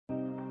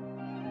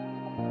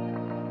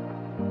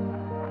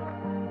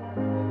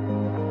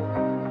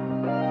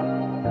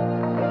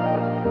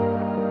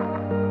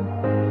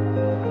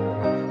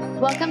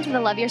Welcome to the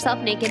Love Yourself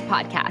Naked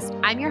podcast.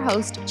 I'm your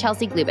host,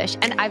 Chelsea Glubish,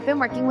 and I've been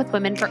working with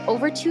women for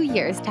over 2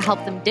 years to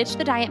help them ditch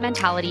the diet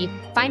mentality,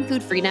 find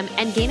food freedom,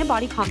 and gain a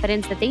body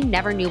confidence that they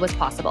never knew was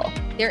possible.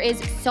 There is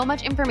so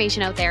much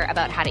information out there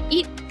about how to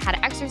eat, how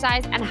to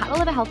exercise, and how to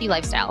live a healthy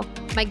lifestyle.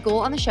 My goal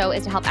on the show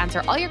is to help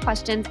answer all your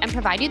questions and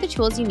provide you the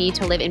tools you need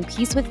to live in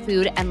peace with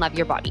food and love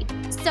your body.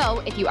 So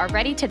if you are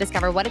ready to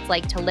discover what it's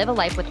like to live a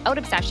life without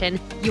obsession,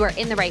 you are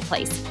in the right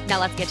place. Now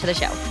let's get to the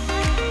show.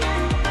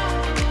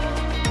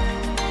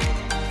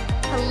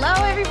 Hello,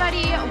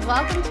 everybody.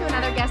 Welcome to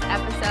another guest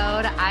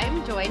episode.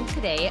 I'm joined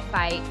today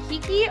by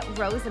Kiki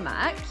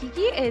Rozema.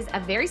 Kiki is a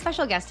very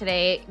special guest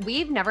today.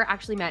 We've never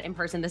actually met in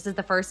person. This is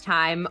the first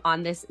time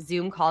on this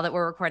Zoom call that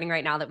we're recording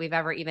right now that we've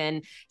ever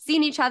even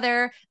seen each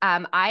other.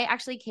 I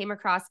actually came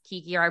across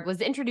Kiki, or I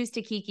was introduced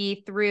to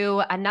Kiki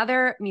through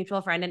another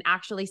mutual friend and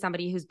actually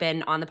somebody who's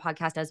been on the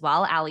podcast as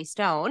well, Allie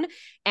Stone.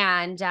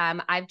 And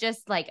I've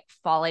just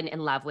fallen in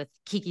love with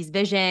Kiki's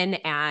vision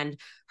and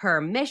her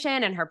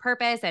mission and her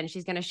purpose, and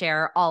she's going to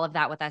share all of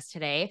that with us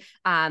today.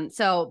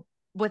 So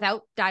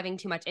without diving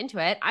too much into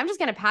it, I'm just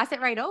going to pass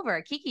it right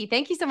over. Kiki,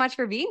 thank you so much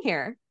for being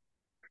here.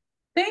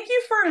 Thank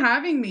you for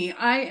having me.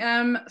 I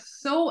am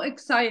so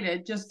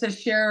excited just to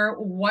share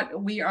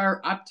what we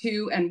are up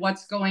to and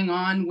what's going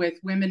on with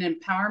women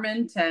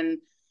empowerment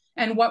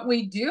and what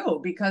we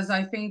do, because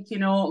I think,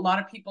 a lot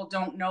of people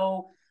don't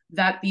know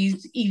that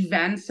these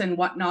events and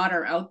whatnot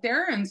are out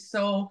there. And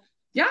so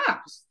yeah,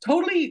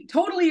 totally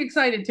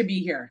excited to be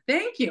here.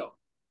 Thank you.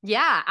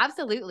 Yeah,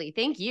 absolutely.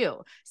 Thank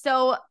you.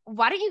 So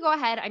why don't you go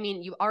ahead? I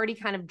mean, you already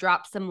kind of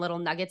dropped some little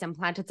nuggets and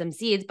planted some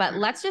seeds, but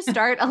let's just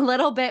start a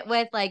little bit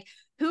with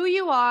who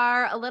you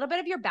are, a little bit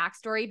of your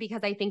backstory,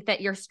 because I think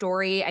that your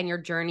story and your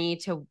journey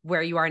to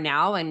where you are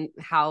now and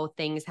how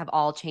things have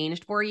all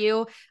changed for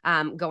you,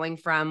 going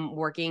from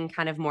working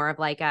kind of more of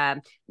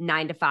a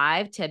 9 to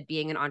 5 to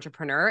being an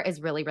entrepreneur is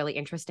really, really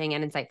interesting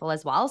and insightful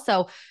as well.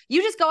 So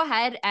you just go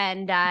ahead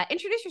and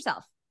introduce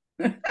yourself.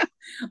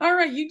 All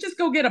right, you just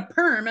go get a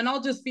perm and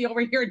I'll just be over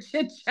here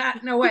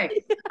chit-chatting away.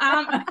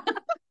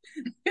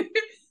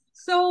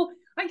 So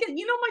I get,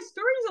 my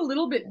story is a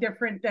little bit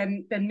different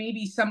than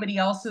maybe somebody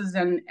else's.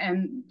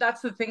 And that's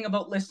the thing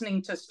about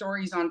listening to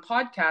stories on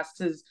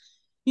podcasts is,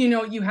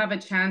 you have a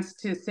chance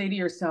to say to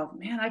yourself,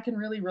 man, I can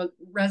really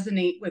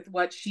resonate with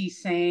what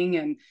she's saying.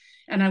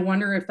 And I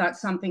wonder if that's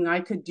something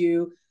I could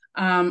do.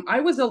 I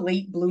was a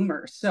late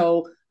bloomer.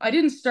 So I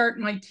didn't start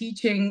my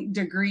teaching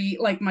degree,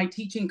 my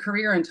teaching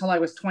career, until I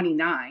was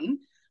 29.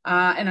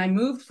 And I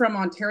moved from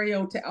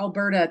Ontario to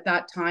Alberta at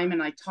that time.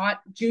 And I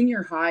taught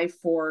junior high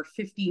for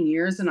 15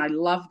 years and I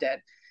loved it.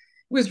 It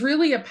was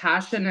really a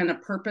passion and a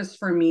purpose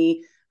for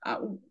me,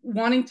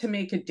 wanting to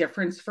make a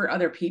difference for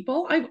other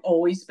people. I've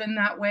always been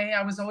that way.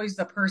 I was always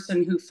the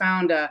person who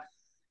found a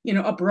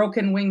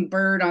broken winged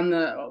bird on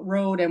the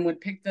road and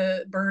would pick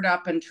the bird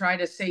up and try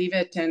to save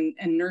it and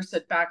nurse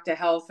it back to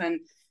health.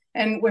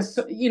 And was,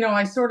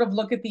 I sort of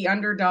look at the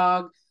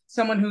underdog,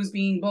 someone who's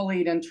being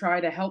bullied, and try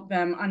to help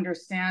them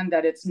understand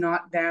that it's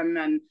not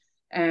them,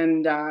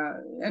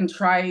 and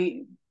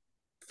try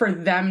for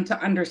them to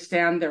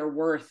understand their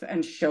worth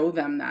and show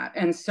them that.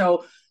 And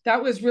so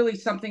that was really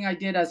something I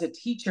did as a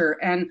teacher.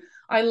 And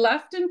I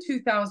left in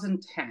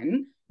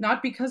 2010,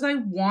 not because I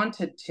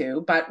wanted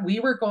to, but we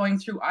were going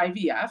through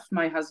IVF,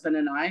 my husband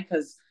and I,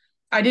 because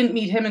I didn't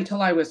meet him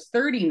until I was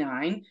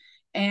 39.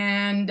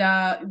 And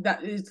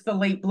that is the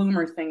late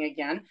bloomer thing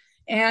again.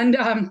 And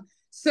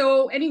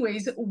so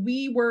anyways,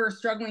 we were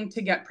struggling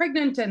to get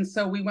pregnant. And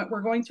so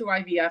we're going through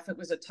IVF. It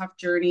was a tough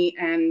journey,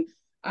 and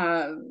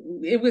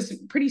it was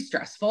pretty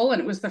stressful. And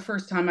it was the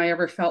first time I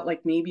ever felt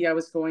like maybe I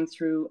was going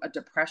through a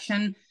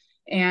depression,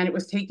 and it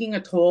was taking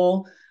a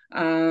toll.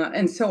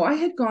 And so I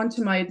had gone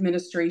to my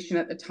administration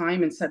at the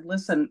time and said,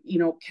 listen,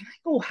 can I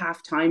go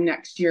half-time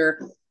next year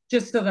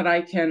just so that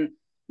I can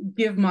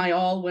give my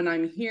all when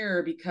I'm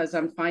here, because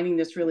I'm finding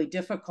this really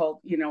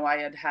difficult.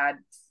 I had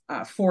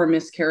 4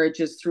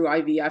 miscarriages through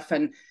IVF,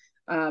 and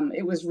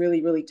it was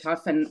really, really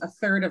tough. And a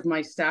third of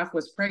my staff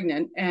was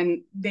pregnant,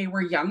 and they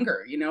were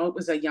younger, it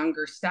was a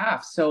younger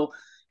staff. So,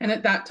 and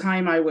at that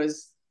time I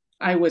was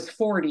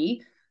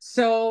 40.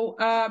 So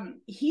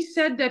he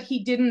said that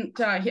he didn't,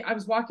 I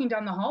was walking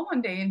down the hall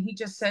one day and he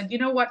just said, you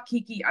know what,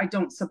 Kiki, I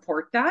don't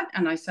support that.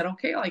 And I said,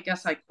 okay, well, I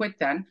guess I quit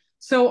then.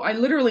 So I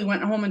literally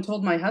went home and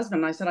told my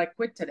husband, I said, I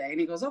quit today. And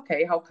he goes,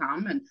 okay, how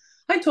come? And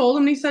I told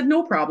him, and he said,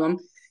 no problem.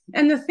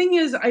 And the thing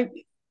is,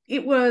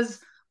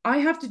 I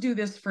have to do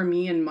this for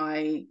me and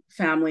my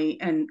family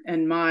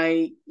and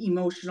my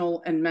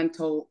emotional and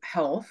mental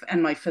health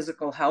and my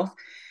physical health.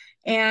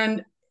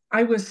 And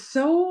I was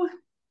so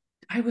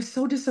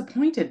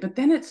disappointed, but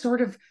then it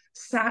sort of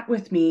sat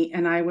with me,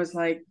 and I was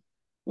like,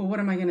 well, what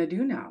am I going to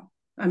do now?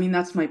 I mean,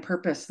 that's my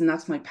purpose and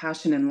that's my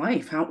passion in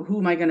life. Who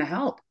am I going to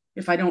help?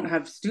 If I don't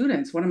have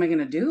students, what am I going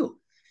to do?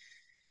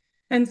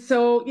 And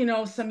so,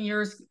 some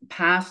years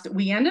passed.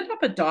 We ended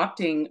up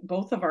adopting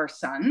both of our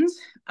sons.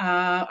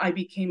 I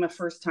became a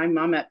first time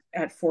mom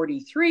at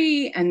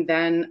 43, and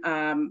then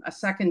a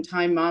second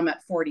time mom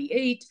at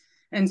 48.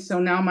 And so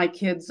now my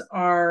kids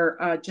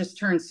are just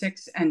turned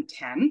 6 and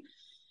 10.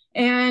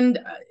 And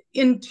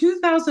in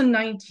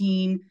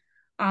 2019,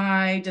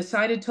 I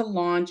decided to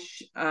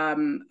launch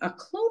a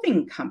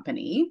clothing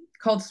company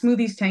called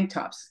Smoothies Tank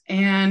Tops.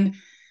 And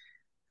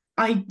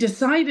I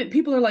decided,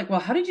 people are like, well,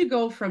 how did you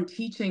go from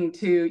teaching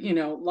to,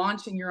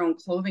 launching your own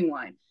clothing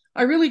line?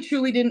 I really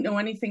truly didn't know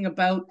anything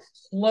about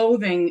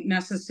clothing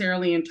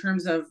necessarily in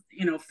terms of,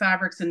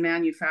 fabrics and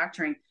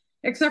manufacturing,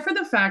 except for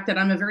the fact that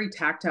I'm a very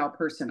tactile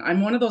person.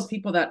 I'm one of those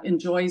people that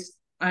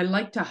I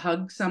like to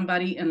hug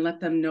somebody and let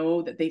them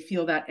know that they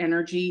feel that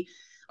energy.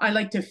 I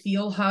like to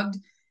feel hugged.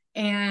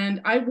 And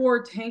I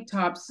wore tank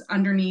tops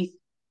underneath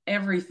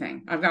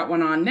everything. I've got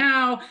one on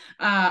now.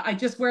 I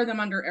just wear them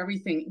under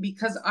everything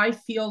because I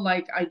feel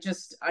like I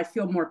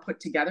feel more put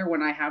together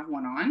when I have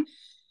one on.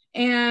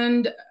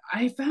 And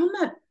I found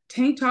that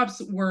tank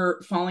tops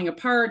were falling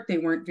apart. They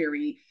weren't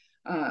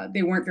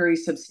very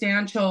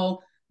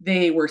substantial.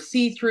 They were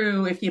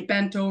see-through. If you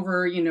bent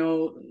over,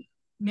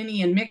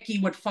 Minnie and Mickey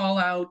would fall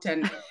out.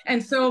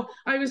 And so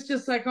I was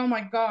just like, oh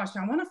my gosh,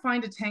 I want to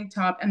find a tank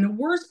top. And the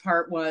worst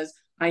part was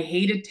I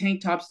hated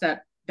tank tops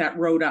that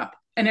rode up.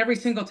 And every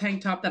single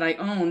tank top that I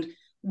owned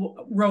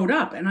rode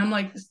up. And I'm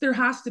like, there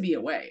has to be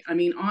a way. I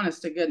mean,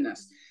 honest to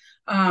goodness.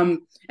 And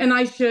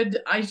I should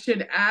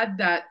add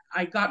that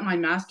I got my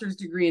master's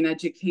degree in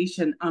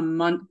education a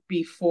month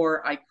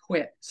before I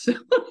quit. So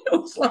it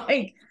was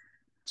like,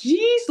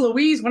 geez,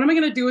 Louise, what am I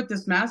going to do with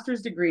this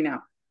master's degree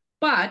now?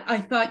 But I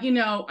thought,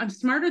 I'm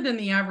smarter than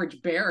the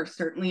average bear.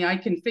 Certainly I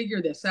can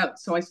figure this out.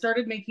 So I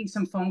started making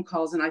some phone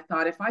calls and I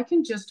thought if I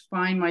can just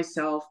find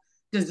myself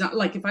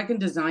if I can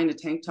design a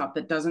tank top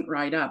that doesn't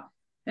ride up.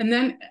 And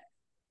then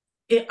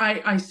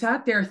I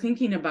sat there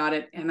thinking about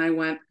it and I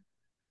went,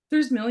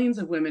 there's millions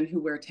of women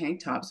who wear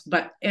tank tops,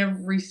 but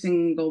every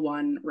single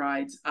one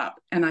rides up.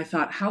 And I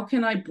thought, how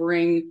can I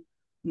bring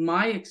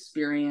my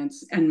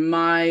experience and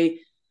my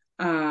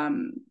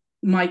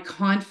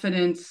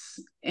confidence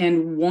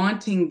and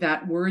wanting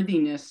that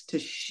worthiness to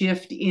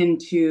shift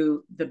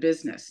into the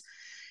business?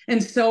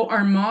 And so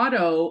our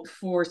motto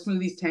for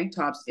Smoothies Tank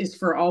Tops is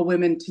for all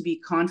women to be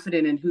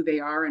confident in who they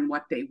are and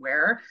what they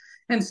wear.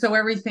 And so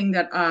everything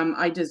that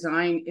I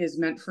design is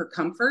meant for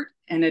comfort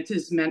and it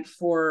is meant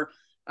for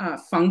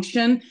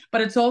function,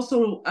 but it's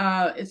also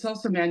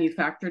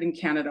manufactured in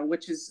Canada,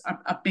 which is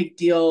a big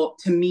deal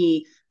to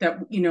me that,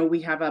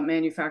 we have a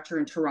manufacturer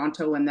in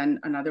Toronto and then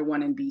another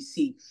one in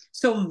BC.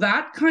 So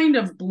that kind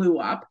of blew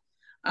up.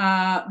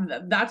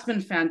 That's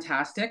been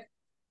fantastic.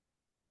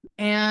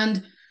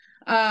 And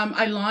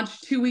I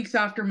launched 2 weeks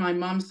after my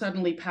mom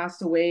suddenly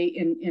passed away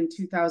in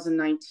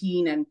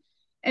 2019.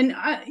 And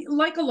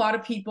like a lot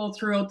of people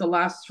throughout the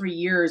last 3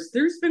 years,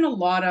 there's been a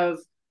lot of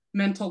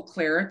mental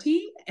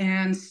clarity.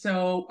 And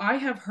so I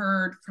have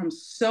heard from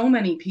so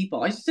many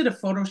people. I just did a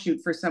photo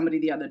shoot for somebody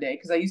the other day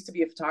because I used to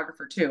be a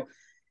photographer too.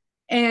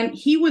 And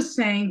he was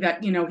saying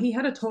that, he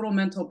had a total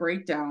mental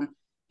breakdown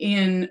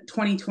in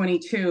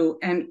 2022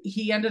 and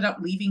he ended up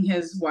leaving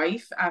his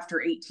wife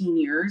after 18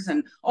 years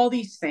and all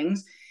these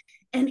things.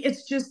 And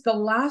it's just the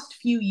last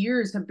few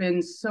years have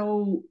been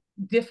so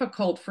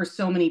difficult for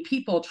so many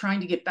people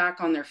trying to get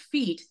back on their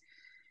feet.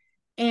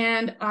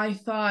 And I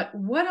thought,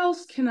 what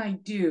else can I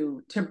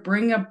do to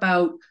bring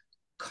about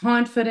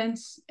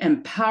confidence,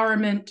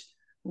 empowerment,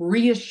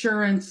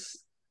 reassurance,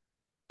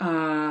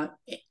 and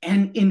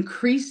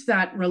increase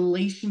that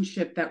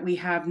relationship that we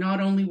have not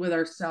only with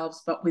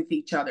ourselves, but with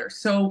each other?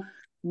 So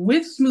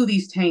with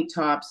Smoothies Tank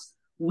Tops,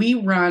 we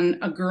run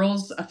a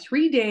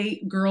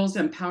 3-day girls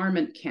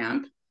empowerment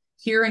camp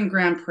here in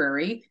Grand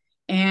Prairie.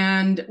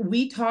 And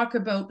we talk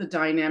about the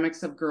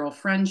dynamics of girl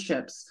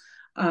friendships,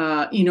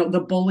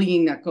 the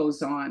bullying that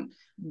goes on,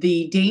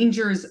 the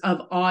dangers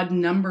of odd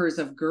numbers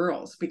of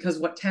girls, because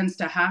what tends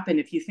to happen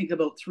if you think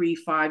about 3,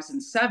 5s,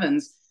 and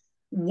 7s,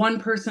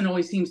 one person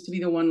always seems to be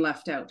the one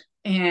left out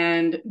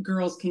and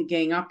girls can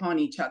gang up on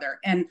each other.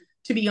 And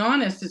to be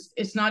honest,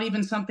 it's not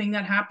even something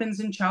that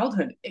happens in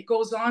childhood. It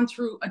goes on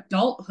through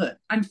adulthood.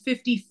 I'm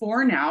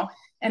 54 now,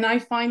 and I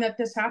find that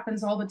this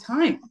happens all the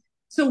time.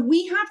 So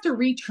we have to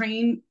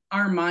retrain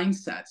our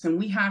mindsets and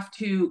we have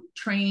to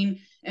train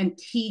and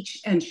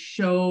teach and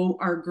show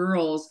our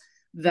girls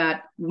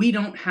that we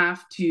don't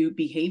have to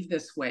behave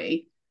this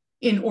way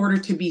in order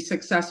to be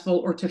successful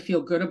or to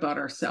feel good about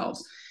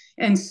ourselves.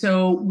 And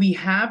so we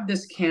have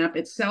this camp.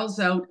 It sells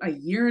out a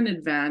year in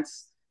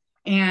advance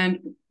and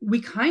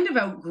we kind of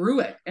outgrew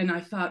it. And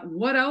I thought,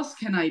 what else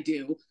can I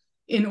do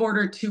in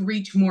order to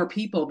reach more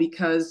people?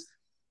 Because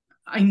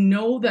I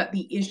know that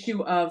the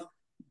issue of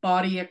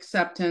body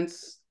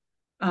acceptance,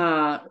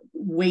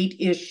 weight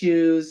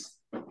issues,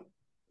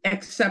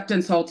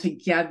 acceptance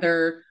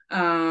altogether,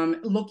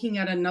 looking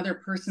at another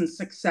person's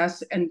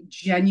success and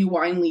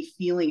genuinely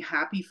feeling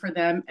happy for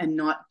them and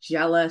not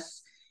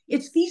jealous.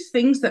 It's these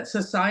things that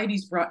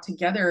society's brought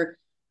together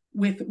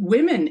with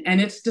women,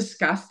 and it's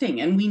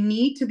disgusting. And we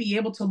need to be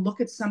able to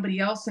look at somebody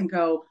else and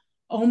go,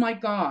 oh my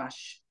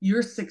gosh,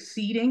 you're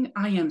succeeding.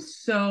 I am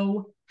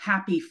so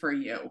happy for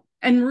you,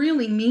 and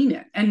really mean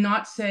it, and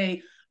not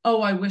say,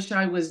 oh, I wish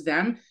I was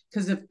them.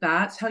 Because if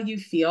that's how you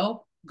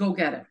feel, go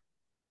get it.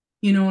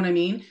 You know what I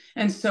mean?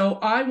 And so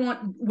I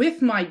want,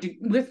 with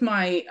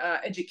my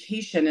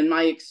education and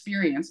my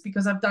experience,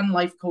 because I've done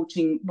life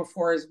coaching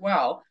before as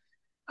well,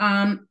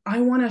 I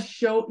want to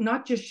show,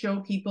 not just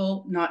show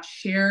people, not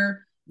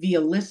share via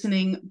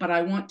listening, but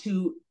I want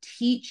to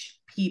teach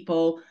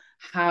people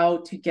how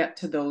to get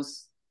to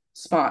those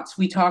spots.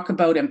 We talk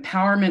about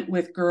empowerment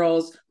with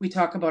girls, we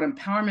talk about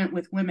empowerment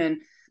with women,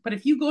 but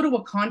if you go to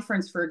a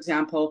conference, for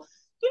example,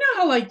 you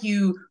know how like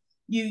you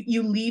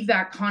leave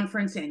that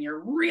conference and you're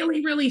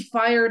really, really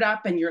fired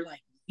up and you're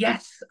like,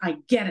 yes, I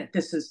get it.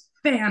 This is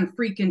fan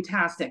freaking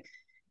tastic.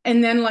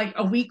 And then like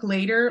a week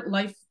later,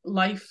 life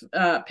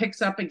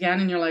picks up again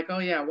and you're like, oh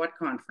yeah, what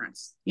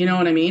conference? You know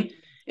what I mean?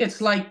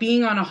 It's like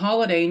being on a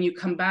holiday and you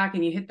come back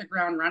and you hit the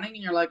ground running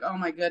and you're like, oh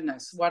my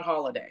goodness, what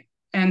holiday?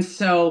 And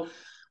so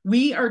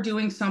we are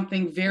doing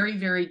something very,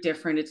 very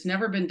different. It's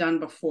never been done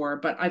before,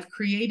 but I've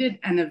created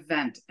an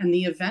event, and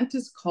the event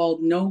is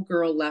called No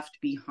Girl Left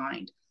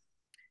Behind.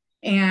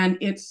 And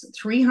it's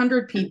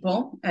 300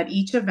 people at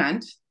each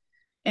event.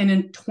 And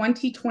in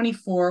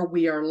 2024,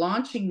 we are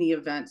launching the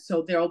event.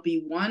 So there'll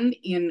be one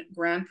in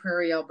Grande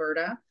Prairie,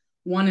 Alberta,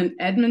 one in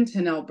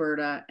Edmonton,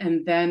 Alberta,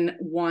 and then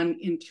one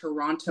in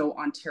Toronto,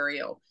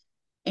 Ontario.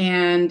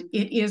 And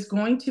it is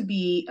going to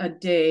be a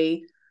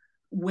day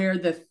where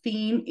the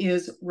theme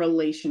is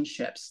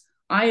relationships.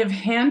 I have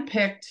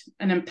handpicked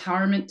an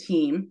empowerment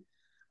team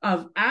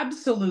of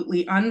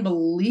absolutely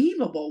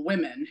unbelievable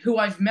women who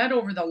I've met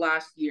over the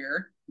last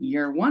year.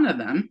 You're one of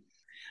them.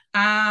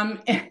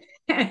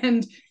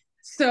 And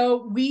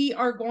so we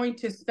are going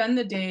to spend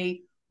the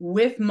day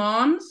with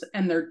moms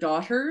and their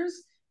daughters,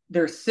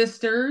 their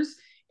sisters,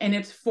 and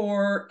it's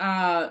for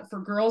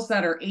girls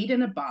that are 8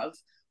 and above.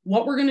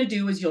 What we're going to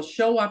do is you'll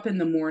show up in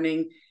the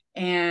morning,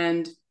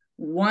 and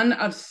one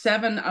of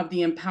 7 of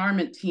the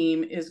empowerment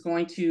team is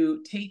going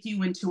to take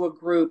you into a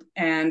group,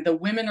 and the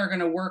women are going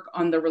to work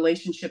on the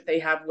relationship they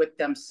have with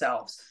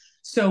themselves.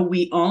 So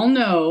we all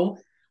know,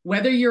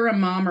 whether you're a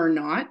mom or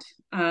not,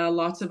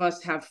 lots of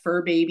us have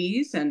fur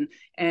babies, and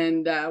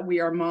we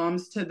are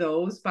moms to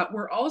those, but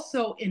we're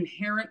also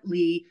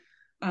inherently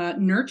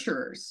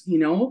nurturers, you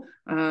know,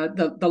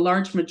 the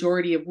large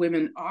majority of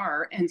women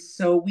are. And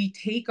so we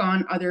take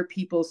on other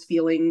people's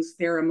feelings,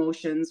 their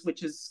emotions,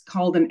 which is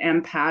called an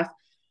empath.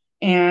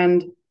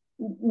 And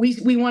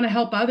we want to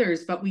help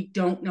others, but we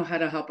don't know how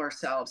to help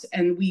ourselves.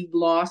 And we've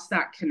lost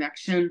that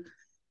connection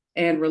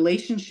and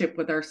relationship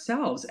with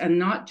ourselves, and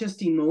not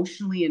just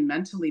emotionally and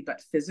mentally,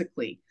 but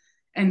physically.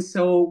 And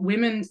so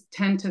women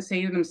tend to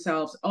say to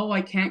themselves, oh,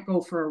 I can't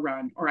go for a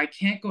run, or I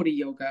can't go to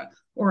yoga,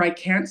 or I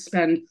can't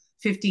spend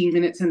 15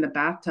 minutes in the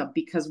bathtub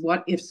because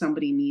what if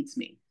somebody needs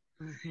me?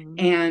 Mm-hmm.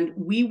 And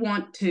we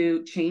want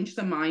to change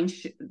the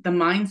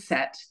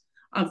mindset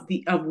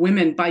of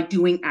women by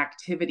doing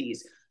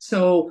activities.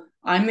 So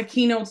I'm the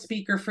keynote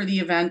speaker for the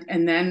event,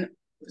 and then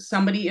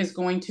somebody is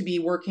going to be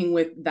working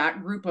with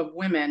that group of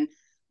women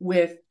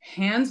with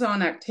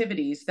hands-on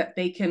activities that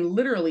they can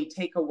literally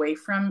take away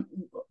from,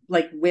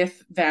 like,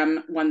 with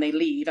them when they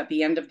leave at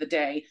the end of the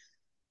day.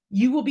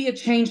 You will be a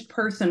changed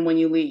person when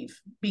you leave,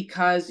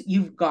 because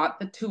you've got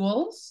the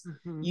tools,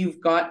 mm-hmm.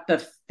 you've got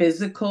the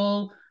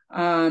physical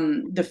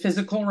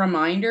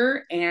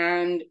reminder,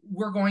 and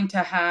we're going to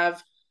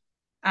have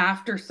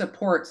after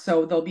support.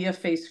 So there'll be a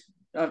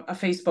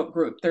Facebook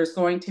group. There's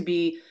going to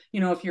be, you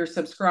know, if you're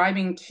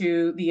subscribing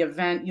to the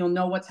event, you'll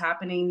know what's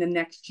happening the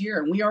next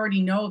year. And we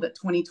already know that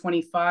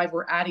 2025,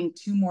 we're adding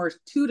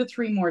 2 to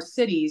 3 more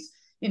cities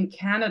in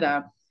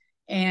Canada.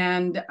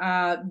 And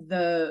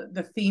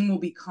the theme will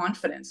be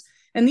confidence.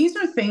 And these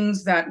are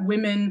things that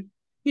women,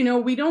 you know,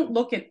 we don't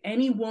look at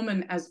any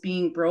woman as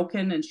being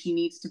broken and she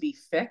needs to be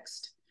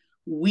fixed.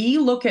 We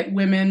look at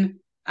women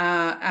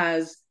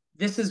as,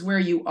 this is where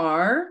you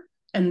are,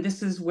 and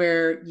this is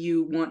where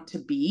you want to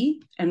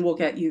be, and we'll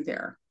get you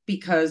there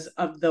because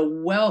of the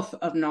wealth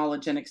of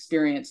knowledge and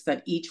experience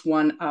that each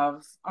one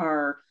of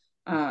our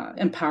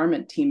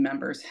empowerment team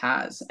members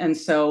has. And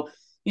so,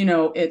 you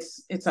know,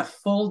 it's a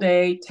full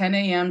day, 10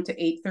 a.m. to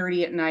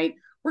 8:30 at night.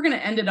 We're going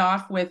to end it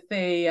off with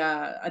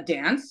a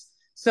dance.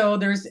 So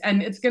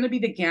and it's going to be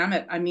the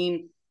gamut. I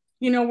mean,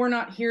 you know, we're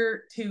not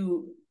here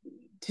to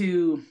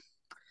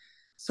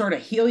sort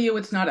of heal you.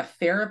 It's not a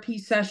therapy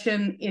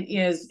session.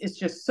 It's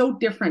just so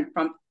different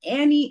from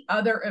any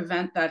other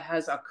event that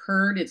has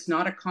occurred. It's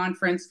not a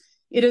conference.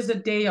 It is a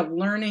day of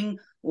learning,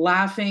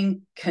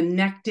 laughing,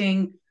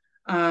 connecting,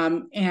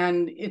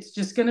 and it's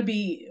just going to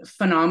be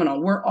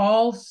phenomenal. We're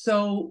all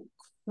so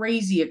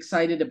crazy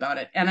excited about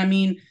it. And I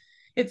mean,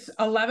 it's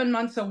 11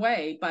 months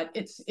away, but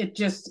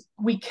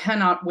we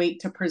cannot wait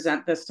to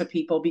present this to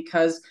people,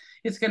 because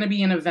it's going to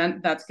be an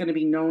event that's going to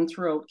be known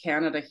throughout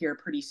Canada here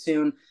pretty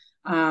soon.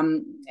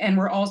 And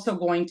we're also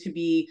going to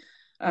be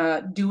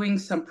doing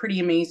some pretty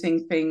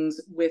amazing things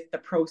with the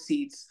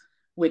proceeds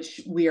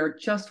which we are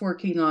just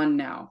working on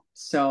now.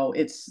 So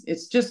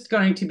it's just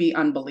going to be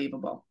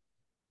unbelievable.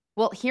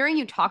 Well, hearing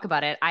you talk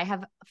about it, I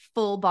have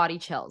full body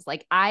chills.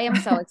 Like I am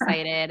so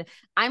excited.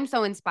 I'm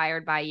so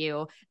inspired by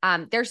you.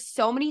 There's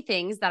so many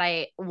things that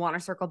I want to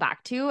circle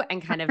back to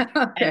and kind of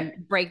Okay.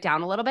 and break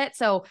down a little bit.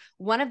 So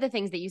one of the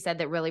things that you said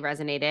that really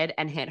resonated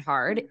and hit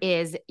hard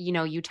is, you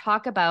know, you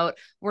talk about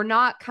we're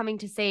not coming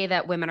to say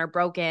that women are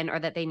broken or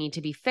that they need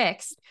to be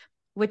fixed,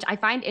 which I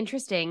find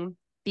interesting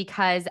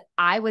because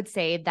I would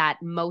say that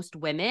most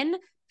women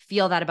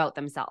feel that about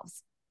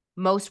themselves.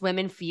 Most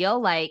women feel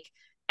like,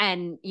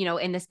 and, you know,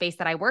 in the space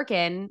that I work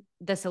in,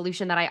 the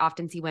solution that I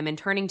often see women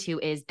turning to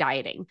is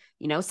dieting.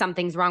 You know,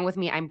 something's wrong with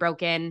me. I'm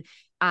broken.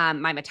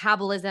 My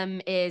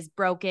metabolism is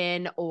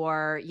broken,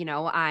 or, you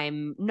know,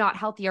 I'm not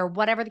healthy, or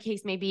whatever the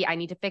case may be. I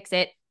need to fix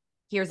it.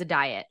 Here's a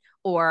diet.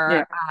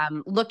 Or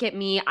look at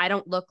me. I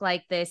don't look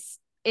like this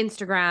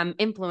Instagram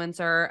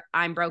influencer.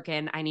 I'm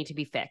broken. I need to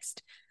be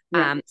fixed.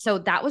 So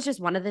that was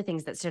just one of the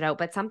things that stood out.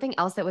 But something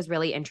else that was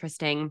really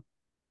interesting,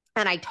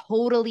 and I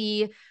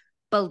totally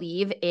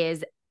believe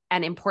is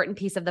an important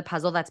piece of the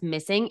puzzle that's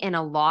missing in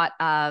a lot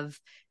of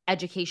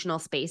educational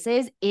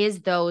spaces,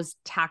 is those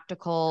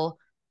tactical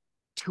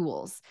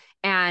tools.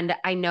 And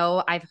I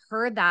know I've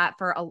heard that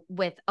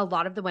with a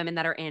lot of the women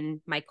that are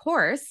in my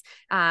course,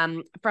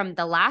 from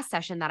the last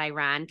session that I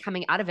ran.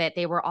 Coming out of it,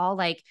 they were all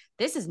like,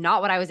 this is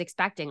not what I was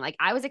expecting. Like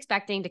I was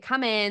expecting to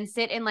come in,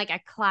 sit in like a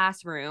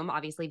classroom,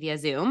 obviously via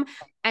Zoom,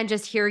 and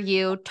just hear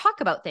you talk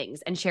about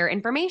things and share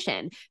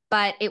information.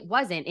 But it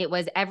wasn't. It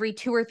was every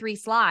 2 or 3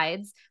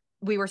 slides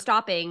we were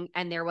stopping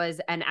and there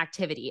was an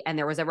activity and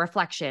there was a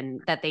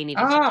reflection that they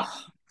needed to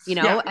do, you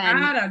know,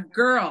 and a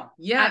girl.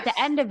 Yes. at the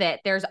end of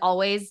it, there's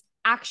always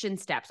action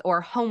steps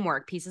or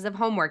homework, pieces of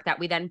homework that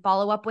we then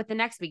follow up with the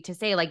next week to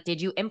say, like, did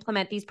you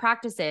implement these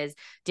practices?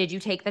 Did you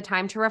take the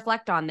time to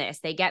reflect on this?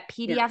 They get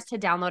PDFs to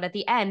download at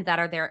the end that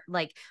are their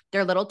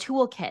little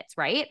toolkits,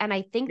 right? And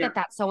I think that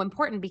that's so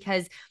important,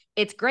 because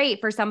it's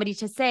great for somebody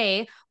to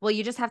say, well,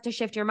 you just have to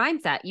shift your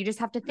mindset. You just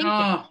have to think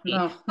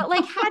differently. But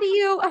like, how do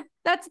you,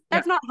 that's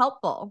not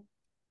helpful.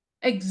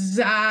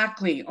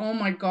 Exactly. Oh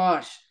my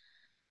gosh.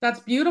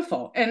 That's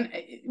beautiful. And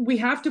we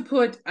have to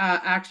put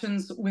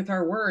actions with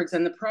our words.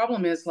 And the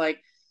problem is, like,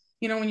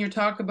 you know, when you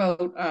talk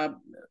about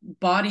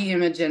body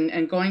image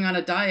and going on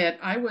a diet,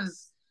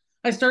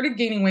 I started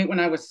gaining weight when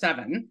I was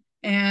 7,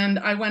 and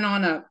I went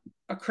on a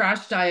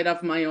crash diet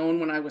of my own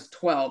when I was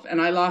 12,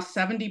 and I lost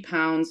 70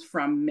 pounds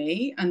from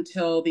May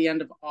until the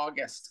end of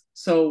August.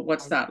 So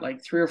what's that,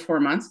 like 3 or 4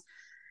 months?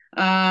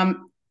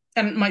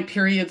 And my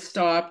period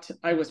stopped.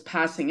 I was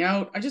passing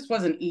out. I just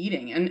wasn't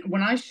eating. And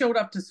when I showed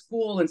up to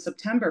school in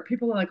September,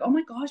 people were like, oh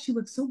my gosh, you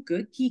look so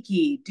good,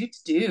 Kiki.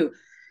 Do.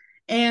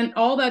 And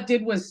all that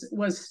did was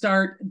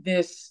start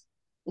this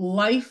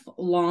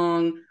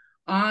lifelong,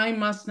 I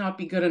must not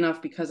be good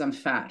enough because I'm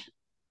fat.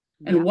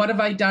 And what have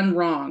I done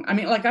wrong? I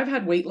mean, like, I've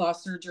had weight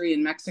loss surgery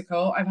in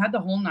Mexico. I've had the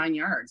whole 9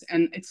 yards,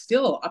 and it's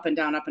still up and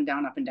down, up and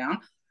down, up and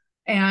down.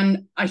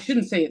 And I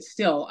shouldn't say it's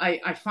still.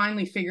 I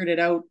finally figured it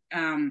out.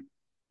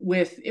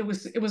 It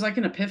was like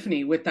an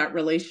epiphany with that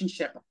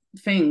relationship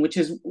thing, which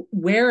is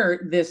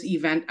where this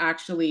event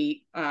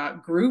actually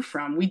grew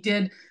from.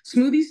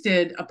 Smoothies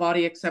did a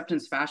body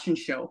acceptance fashion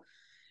show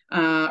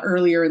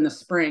earlier in the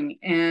spring,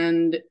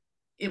 and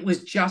it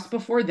was just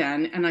before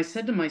then. And I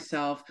said to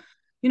myself,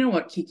 you know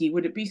what, Kiki,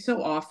 would it be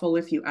so awful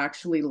if you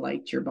actually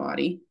liked your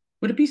body?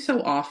 Would it be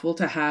so awful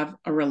to have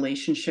a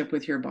relationship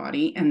with your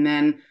body? And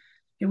then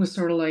it was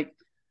sort of like,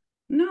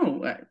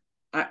 no,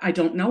 I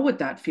don't know what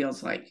that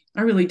feels like.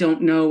 I really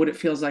don't know what it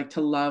feels like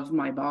to love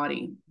my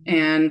body.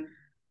 And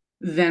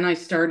then I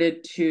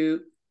started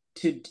to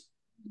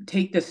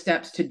take the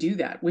steps to do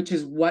that, which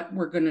is what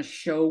we're going to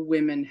show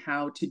women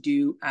how to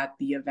do at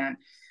the event.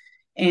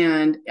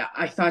 And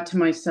I thought to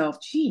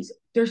myself, geez,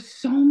 there's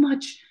so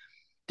much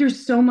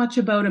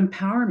about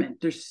empowerment.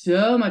 There's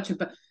so much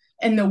about,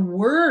 and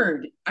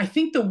I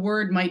think the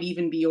word might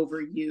even be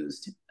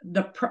overused.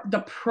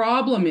 The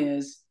problem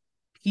is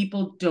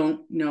people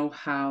don't know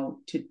how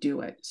to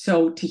do it.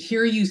 So to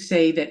hear you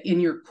say that in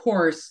your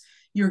course,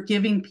 you're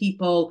giving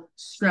people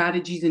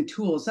strategies and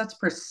tools, that's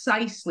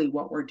precisely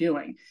what we're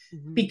doing.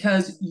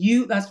 Because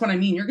that's what I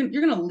mean. You're going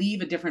to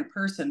leave a different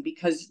person,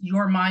 because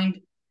your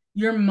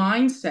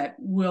mindset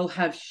will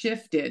have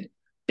shifted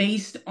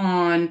based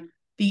on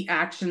the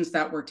actions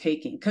that we're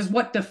taking. Because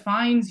what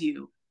defines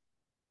you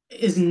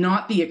is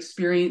not the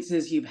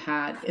experiences you've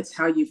had, it's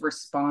how you've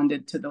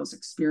responded to those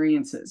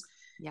experiences.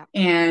 Yeah.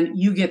 And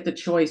you get the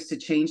choice to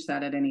change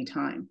that at any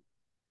time.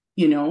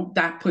 You know,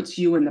 that puts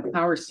you in the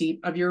power seat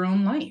of your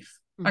own life.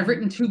 I've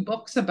written 2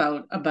 books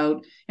about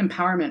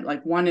empowerment.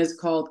 Like, one is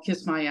called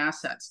Kiss My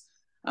Assets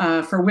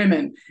for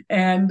women.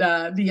 And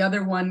the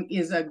other one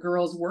is a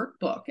girl's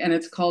workbook, and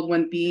it's called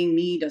When Being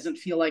Me Doesn't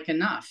Feel Like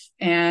Enough.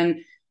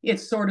 And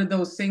it's sort of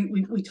those things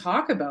we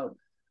talk about,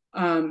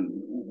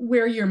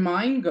 where your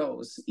mind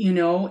goes, you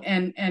know,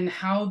 and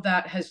how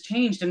that has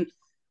changed. And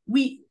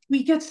we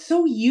get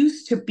so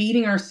used to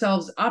beating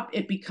ourselves up,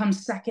 it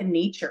becomes second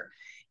nature.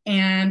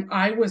 And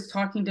I was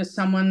talking to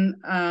someone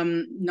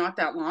not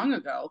that long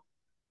ago.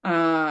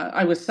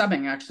 I was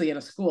subbing actually at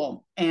a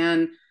school,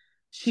 and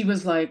she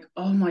was like,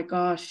 "Oh my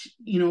gosh,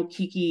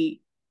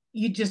 Kiki,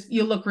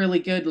 you look really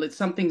good.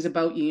 Something's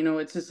about you,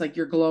 it's just like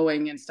you're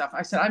glowing and stuff."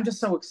 I said, "I'm just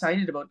so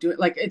excited about doing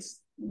like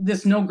it's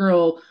this No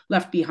Girl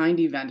Left Behind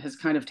event has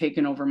kind of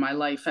taken over my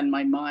life and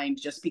my mind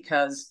just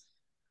because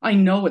I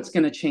know it's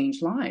going to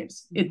change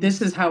lives.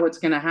 This is how it's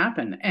going to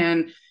happen,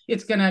 and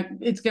it's going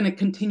to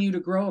continue to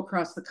grow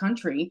across the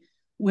country,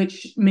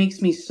 which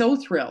makes me so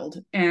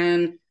thrilled.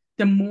 And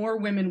the more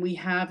women we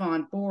have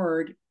on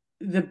board,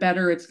 the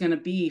better it's going to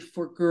be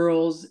for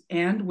girls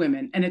and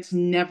women. And it's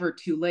never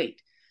too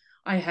late.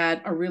 I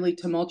had a really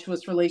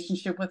tumultuous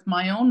relationship with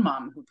my own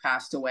mom who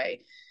passed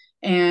away.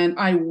 And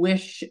I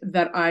wish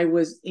that I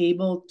was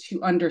able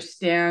to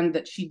understand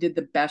that she did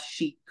the best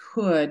she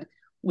could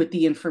with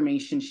the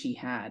information she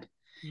had.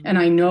 Mm-hmm. And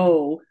I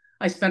know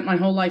I spent my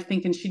whole life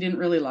thinking she didn't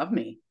really love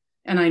me.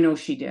 And I know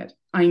she did.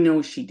 I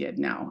know she did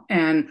now.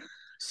 And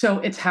so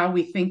it's how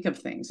we think of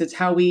things. It's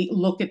how we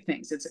look at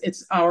things.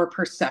 It's our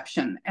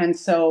perception. And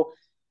so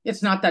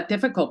it's not that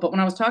difficult. But when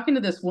I was talking to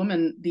this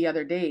woman the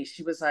other day,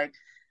 she was like,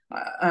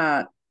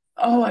 oh,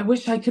 I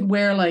wish I could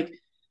wear like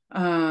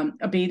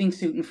a bathing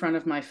suit in front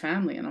of my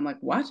family. And I'm like,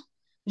 what?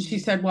 And she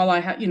said, well,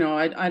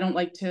 I don't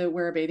like to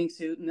wear a bathing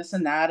suit and this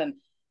and that.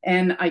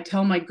 And I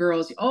tell my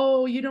girls,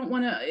 oh, you don't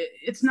want to,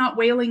 it's not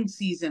whaling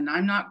season.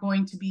 I'm not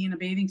going to be in a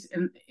bathing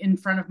in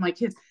front of my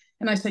kids.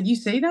 And I said, you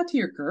say that to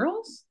your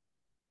girls?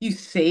 You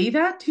say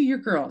that to your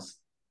girls?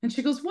 And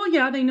she goes, well,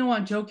 yeah, they know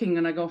I'm joking.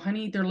 And I go,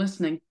 honey, they're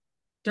listening.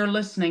 They're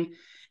listening.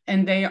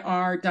 And they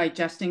are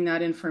digesting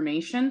that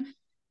information.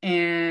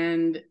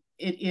 And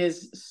it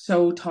is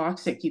so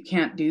toxic. You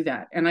can't do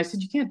that. And I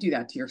said, you can't do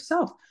that to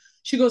yourself.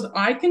 She goes,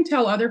 I can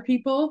tell other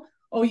people,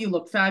 oh, you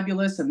look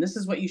fabulous and this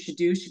is what you should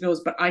do. She goes,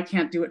 but I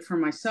can't do it for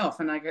myself.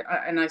 And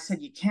I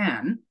said, you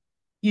can.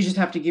 You just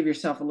have to give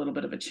yourself a little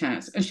bit of a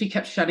chance. And she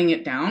kept shutting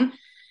it down.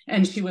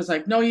 And she was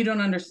like, no, you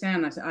don't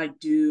understand. I said, I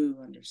do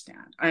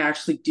understand. I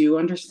actually do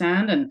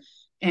understand.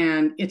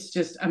 And it's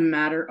just a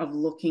matter of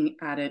looking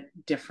at it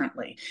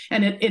differently.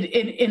 And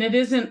it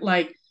isn't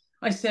like,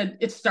 I said,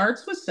 it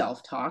starts with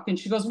self-talk. And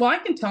she goes, well, I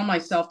can tell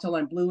myself till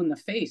I'm blue in the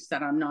face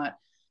that I'm not,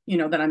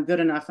 that I'm good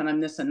enough and I'm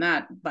this and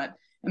that.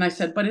 And I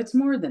said, but it's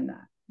more than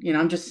that.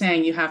 I'm just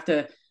saying you have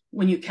to,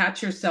 when you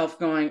catch yourself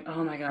going,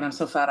 oh my God, I'm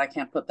so fat, I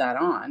can't put that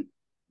on.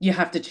 You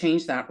have to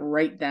change that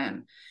right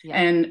then. Yeah.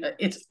 And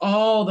it's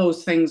all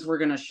those things we're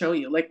going to show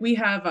you. Like we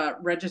have a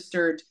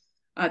registered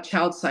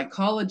child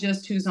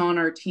psychologist who's on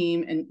our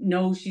team, and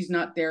no, she's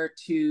not there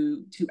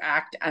to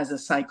act as a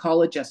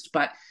psychologist,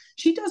 but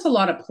she does a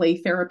lot of play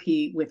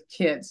therapy with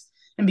kids.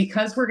 And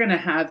because we're going to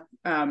have,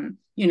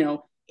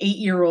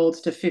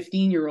 8-year-olds to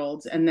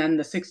 15-year-olds, and then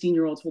the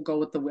 16-year-olds will go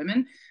with the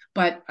women,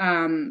 but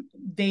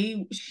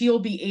she'll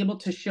be able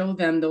to show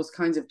them those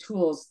kinds of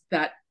tools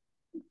that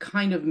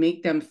kind of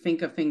make them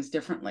think of things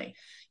differently.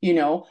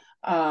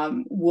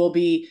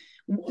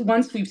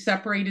 Once we've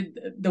separated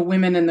the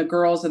women and the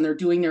girls and they're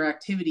doing their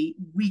activity,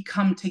 we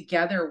come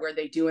together where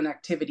they do an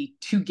activity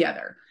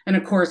together. And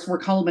of course, we're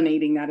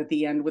culminating that at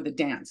the end with a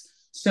dance.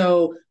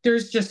 So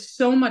there's just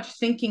so much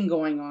thinking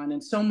going on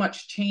and so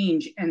much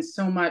change and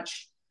so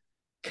much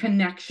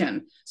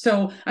connection.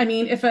 So, I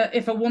mean, if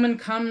a woman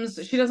comes,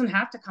 she doesn't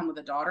have to come with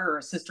a daughter or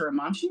a sister or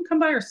mom. She can come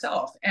by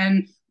herself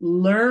and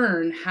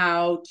learn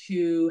how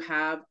to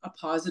have a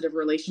positive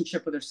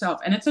relationship with herself.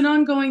 And it's an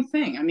ongoing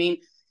thing. I mean,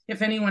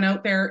 if anyone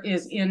out there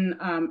is in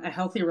a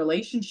healthy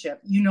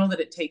relationship, you know that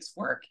it takes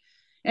work.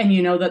 And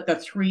you know that the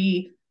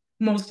 3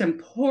 most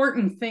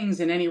important things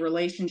in any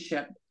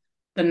relationship,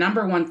 the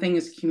number one thing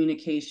is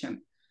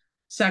communication.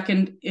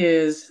 Second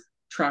is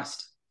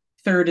trust.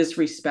 Third is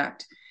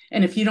respect.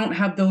 And if you don't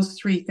have those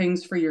 3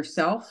 things for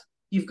yourself,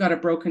 you've got a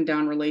broken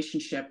down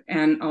relationship.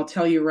 And I'll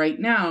tell you right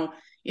now,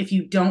 if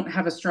you don't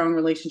have a strong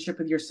relationship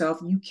with yourself,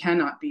 you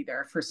cannot be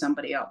there for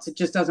somebody else. It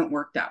just doesn't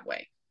work that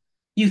way.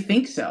 You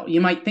think so.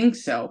 You might think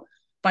so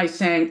by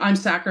saying, I'm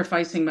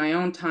sacrificing my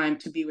own time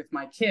to be with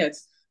my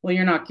kids. Well,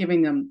 you're not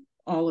giving them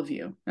all of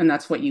you. And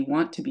that's what you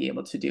want to be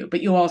able to do.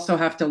 But you also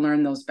have to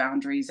learn those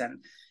boundaries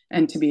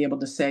and to be able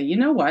to say, you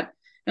know what?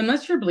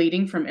 Unless you're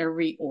bleeding from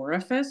every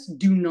orifice,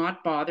 do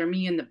not bother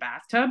me in the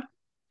bathtub.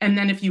 And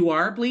then if you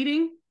are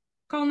bleeding,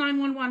 call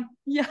 911.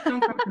 Yeah.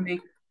 Don't come to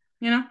me,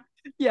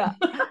 Yeah.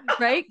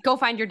 Right? Go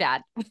find your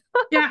dad.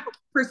 Yeah,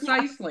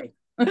 precisely.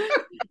 Yeah.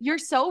 You're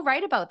so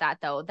right about that,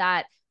 though,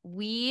 that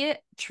we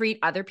treat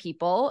other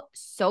people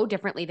so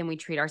differently than we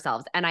treat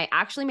ourselves. And I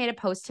actually made a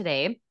post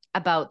today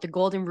about the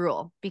golden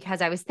rule,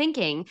 because I was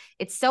thinking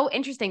it's so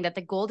interesting that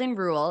the golden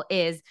rule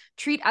is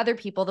treat other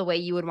people the way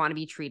you would want to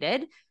be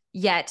treated.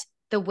 Yet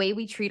the way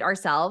we treat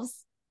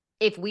ourselves,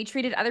 if we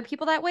treated other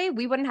people that way,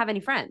 we wouldn't have any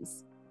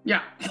friends.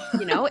 Yeah.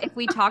 If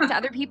we talk to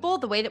other people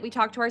the way that we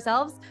talk to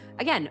ourselves,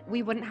 again,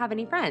 we wouldn't have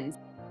any friends.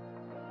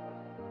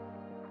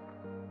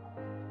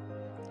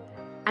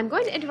 I'm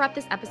going to interrupt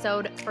this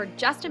episode for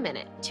just a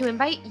minute to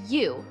invite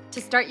you to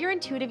start your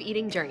intuitive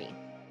eating journey.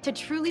 to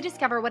truly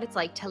discover what it's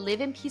like to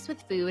live in peace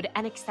with food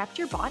and accept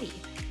your body.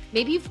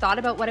 Maybe you've thought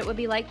about what it would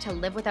be like to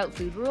live without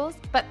food rules,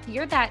 but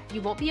fear that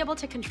you won't be able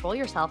to control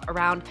yourself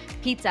around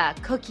pizza,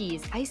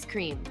 cookies, ice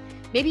cream.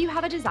 Maybe you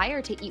have a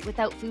desire to eat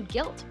without food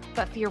guilt,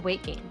 but fear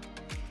weight gain.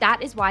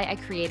 That is why I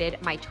created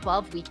my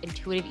 12-week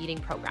intuitive eating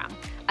program,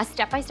 a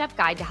step-by-step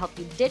guide to help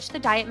you ditch the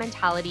diet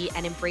mentality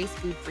and embrace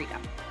food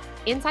freedom.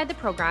 Inside the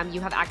program,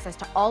 you have access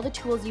to all the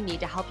tools you need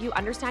to help you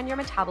understand your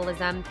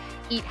metabolism,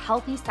 eat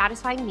healthy,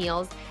 satisfying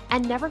meals,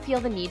 and never feel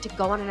the need to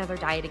go on another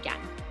diet again.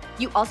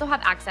 You also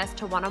have access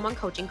to one-on-one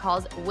coaching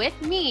calls with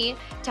me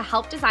to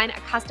help design a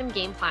custom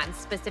game plan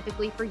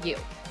specifically for you.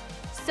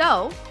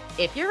 So,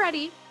 if you're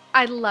ready,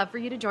 I'd love for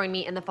you to join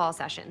me in the fall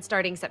session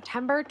starting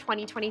September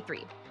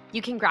 2023.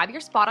 You can grab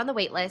your spot on the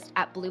waitlist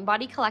at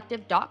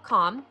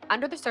bloombodycollective.com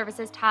under the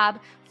services tab,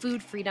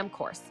 Food Freedom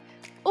Course,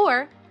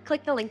 or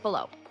click the link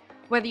below.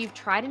 Whether you've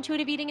tried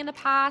intuitive eating in the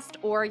past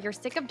or you're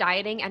sick of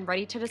dieting and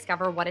ready to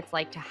discover what it's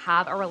like to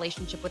have a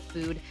relationship with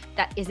food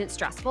that isn't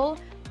stressful,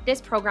 this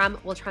program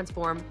will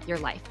transform your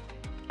life.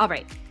 All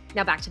right,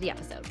 now back to the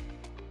episode.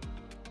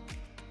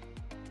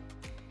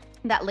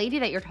 That lady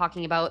that you're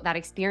talking about, that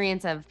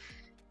experience of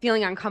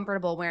feeling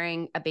uncomfortable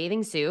wearing a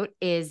bathing suit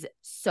is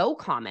so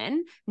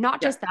common. Not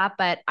just that,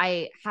 but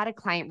I had a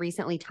client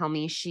recently tell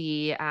me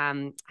she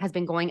has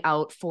been going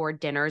out for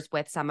dinners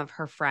with some of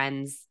her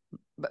friends,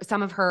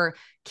 some of her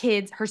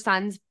kids, her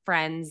son's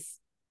friends'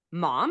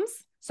 moms.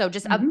 So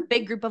just a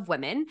big group of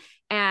women.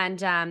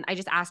 And I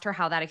just asked her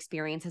how that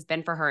experience has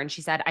been for her. And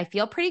she said, I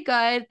feel pretty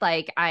good.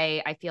 Like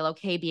I feel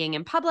okay being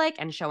in public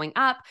and showing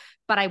up,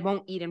 but I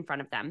won't eat in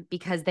front of them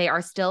because they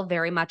are still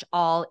very much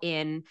all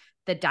in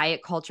the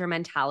diet culture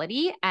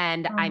mentality.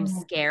 And I'm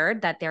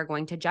scared that they're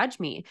going to judge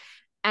me.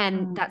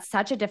 And that's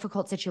such a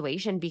difficult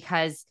situation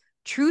because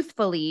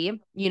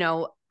truthfully, you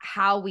know,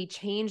 how we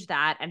change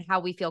that and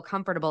how we feel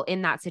comfortable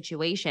in that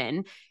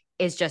situation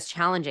is just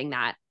challenging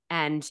that.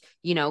 And,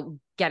 you know,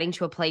 getting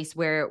to a place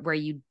where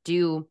you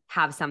do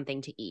have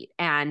something to eat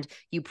and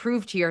you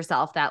prove to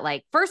yourself that,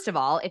 like, first of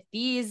all, if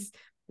these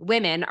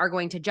women are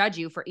going to judge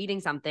you for eating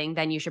something,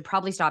 then you should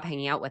probably stop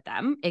hanging out with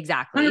them.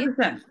 Exactly.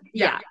 100%.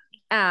 Yeah.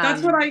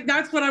 That's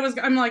what I was,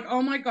 I'm like,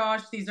 oh my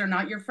gosh, these are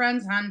not your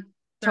friends, hon.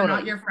 They're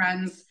not your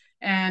friends.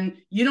 And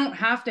you don't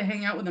have to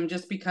hang out with them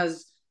just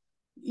because,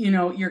 you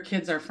know, your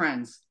kids are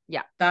friends.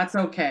 Yeah. That's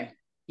okay.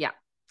 Yeah.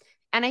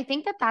 And I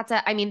think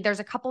there's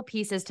a couple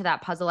pieces to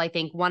that puzzle. I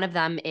think one of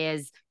them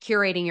is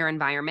curating your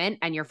environment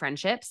and your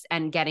friendships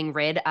and getting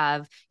rid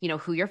of, you know,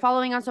 who you're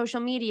following on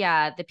social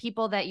media, the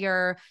people that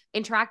you're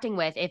interacting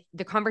with. If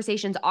the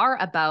conversations are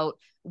about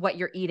what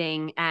you're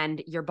eating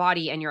and your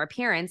body and your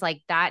appearance,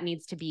 like that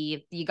needs to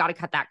be, you got to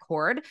cut that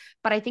cord.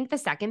 But I think the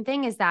second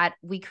thing is that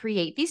we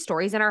create these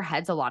stories in our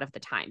heads a lot of the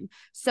time.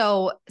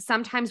 So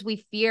sometimes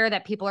we fear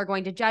that people are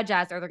going to judge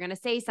us or they're going to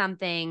say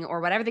something or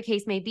whatever the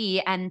case may be.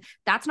 And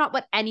that's not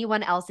what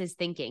anyone else is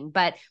thinking.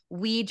 But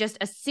we just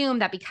assume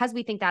that because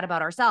we think that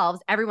about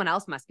ourselves, everyone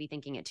else must be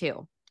thinking it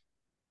too.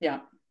 Yeah.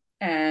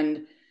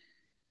 And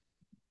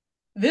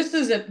this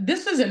is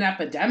an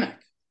epidemic.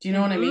 Do you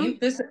know what I mean?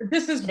 This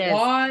is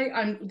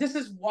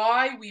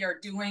why we are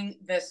doing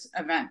this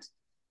event.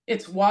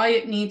 It's why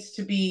it needs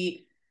to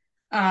be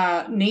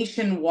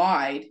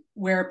nationwide,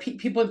 where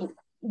people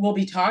will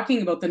be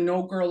talking about the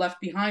No Girl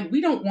Left Behind.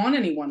 We don't want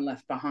anyone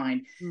left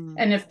behind.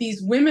 And if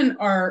these women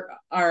are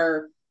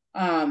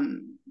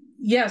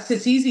yes,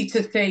 it's easy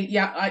to say,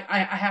 yeah,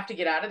 I have to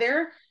get out of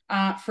there,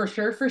 for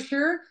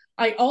sure.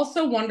 I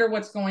also wonder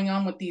what's going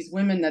on with these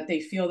women that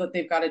they feel that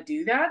they've got to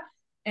do that.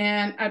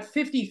 And at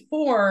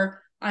 54,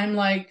 I'm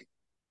like,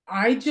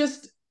 I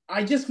just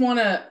want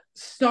to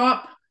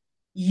stop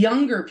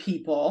younger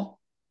people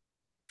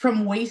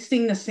from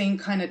wasting the same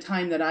kind of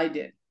time that I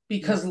did,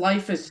 because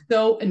life is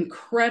so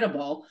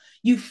incredible.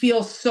 You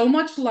feel so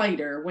much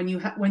lighter when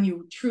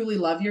you truly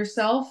love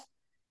yourself.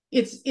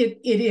 It's an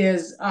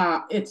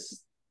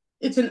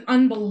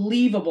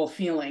unbelievable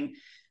feeling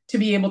to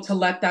be able to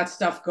let that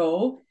stuff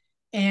go.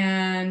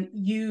 And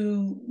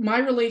my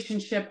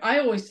relationship, I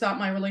always thought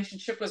my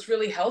relationship was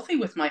really healthy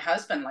with my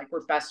husband. Like,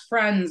 we're best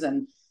friends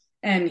and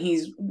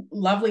he's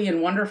lovely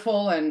and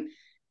wonderful.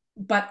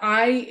 But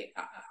I'm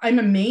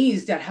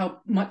amazed at how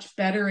much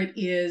better it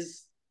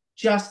is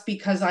just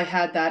because I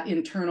had that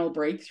internal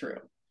breakthrough.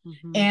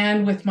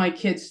 And with my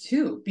kids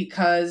too,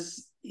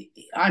 because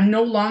I'm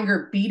no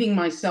longer beating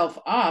myself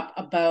up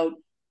about,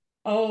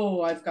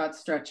 oh, I've got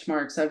stretch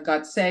marks, I've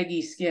got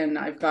saggy skin,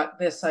 I've got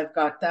this, I've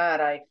got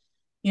that.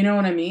 You know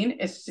what I mean?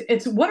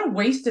 It's what a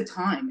waste of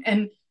time.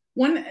 And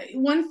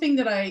one thing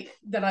that I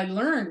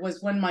learned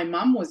was when my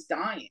mom was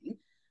dying,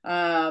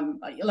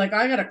 like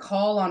I got a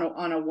call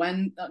on it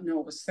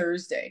was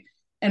Thursday,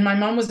 and my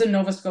mom was in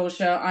Nova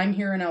Scotia. I'm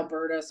here in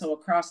Alberta, so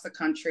across the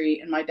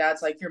country. And my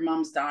dad's like, your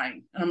mom's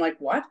dying. And I'm like,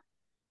 what?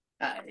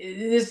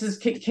 This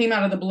came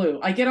out of the blue.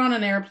 I get on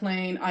an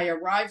airplane. I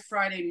arrive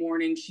Friday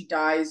morning. She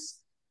dies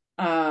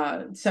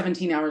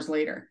 17 hours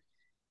later.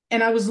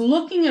 And I was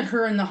looking at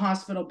her in the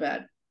hospital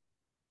bed.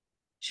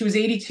 She was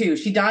 82.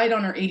 She died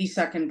on her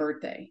 82nd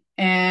birthday.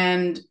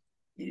 And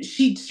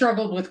she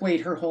struggled with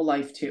weight her whole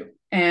life too.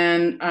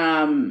 And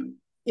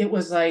it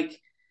was like,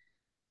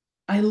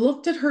 I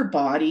looked at her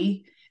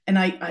body and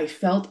I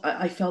felt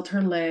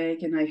her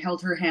leg, and I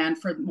held her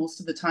hand for most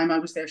of the time I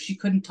was there. She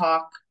couldn't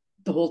talk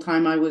the whole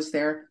time I was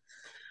there.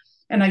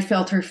 And I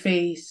felt her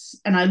face,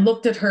 and I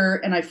looked at her,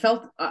 and I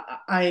thought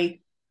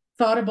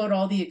about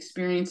all the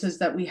experiences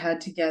that we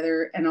had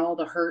together, and all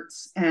the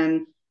hurts,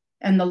 and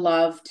the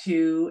love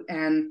too.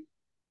 And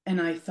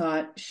I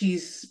thought,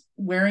 she's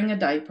wearing a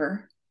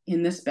diaper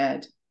in this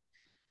bed.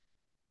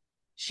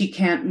 She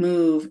can't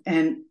move,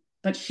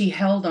 but she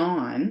held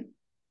on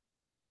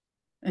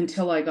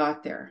until I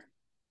got there.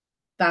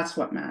 That's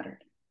what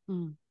mattered.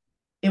 Mm.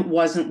 It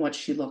wasn't what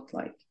she looked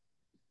like.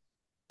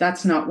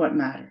 That's not what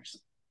matters.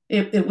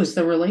 It was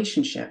the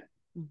relationship.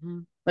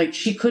 Mm-hmm. Like,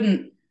 she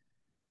couldn't,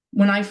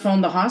 when I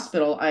phoned the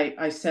hospital,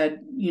 I said,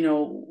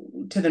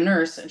 to the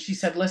nurse, and she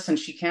said, listen,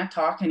 she can't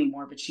talk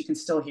anymore, but she can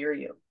still hear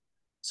you.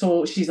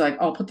 So she's like,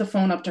 I'll put the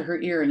phone up to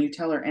her ear and you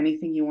tell her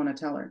anything you want to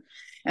tell her.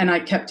 And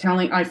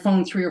I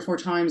phoned 3 or 4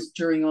 times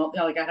during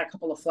I had a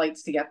couple of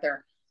flights to get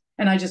there.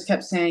 And I just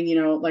kept saying,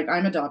 like,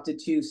 I'm adopted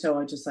too. So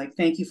I just like,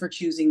 thank you for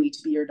choosing me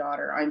to be your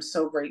daughter. I'm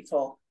so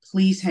grateful.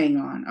 Please hang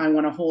on. I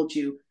want to hold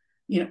you.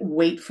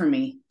 Wait for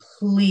me.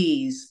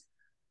 Please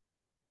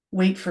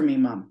wait for me,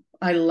 Mom.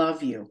 I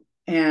love you.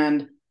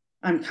 And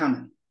I'm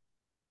coming.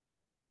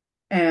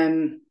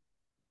 And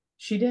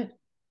she did.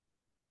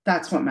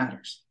 That's what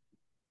matters.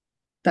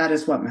 That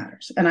is what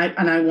matters. And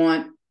I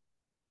want,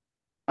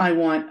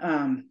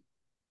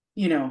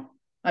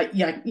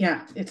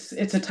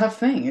 it's a tough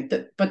thing.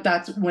 But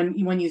that's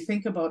when you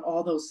think about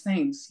all those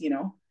things,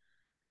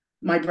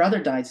 my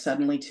brother died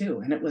suddenly too.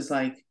 And it was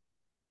like,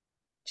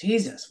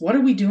 Jesus, what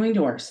are we doing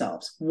to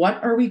ourselves?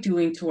 What are we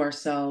doing to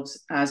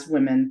ourselves as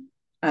women,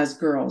 as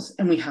girls?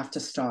 And we have to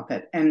stop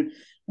it. And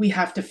we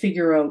have to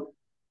figure out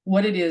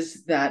what it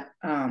is that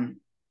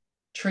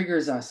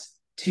triggers us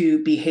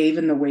to behave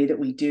in the way that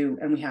we do.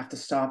 And we have to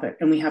stop it.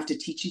 And we have to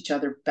teach each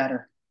other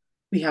better.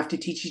 We have to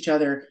teach each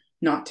other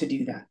not to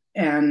do that.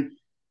 And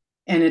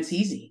it's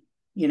easy,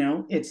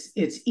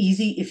 it's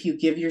easy if you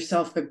give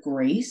yourself the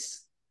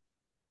grace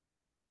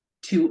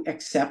to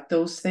accept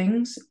those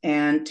things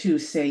and to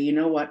say, you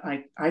know what,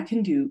 I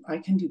can do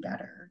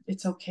better.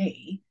 It's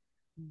okay.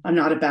 I'm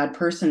not a bad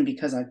person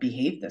because I've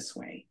behaved this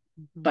way,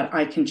 but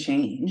I can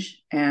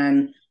change.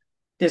 And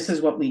this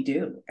is what we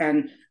do.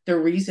 And the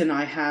reason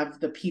I have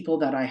the people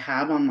that I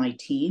have on my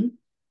team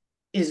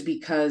is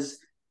because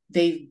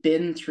they've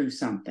been through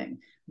something.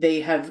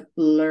 They have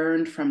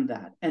learned from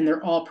that. And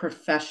they're all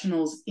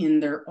professionals in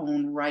their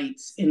own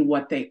rights in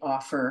what they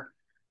offer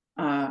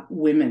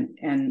women.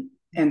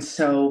 And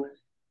so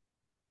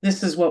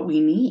this is what we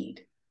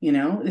need.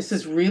 This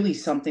is really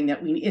something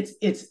that we need.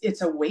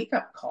 It's a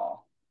wake-up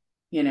call.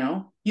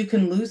 You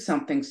can lose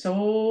something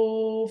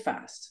so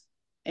fast.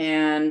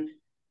 And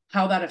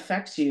how that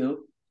affects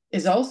you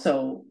is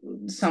also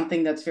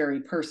something that's very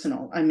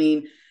personal. I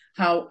mean,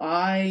 how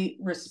I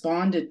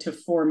responded to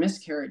 4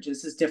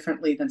 miscarriages is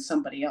differently than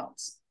somebody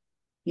else,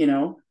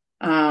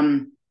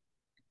 and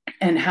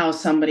how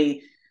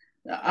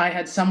I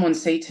had someone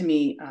say to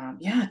me,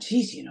 yeah,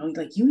 geez,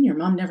 like, you and your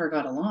mom never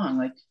got along.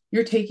 Like,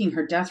 you're taking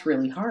her death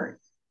really hard.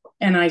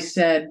 And I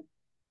said,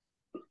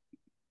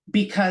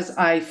 because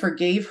I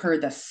forgave her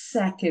the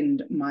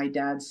second my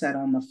dad said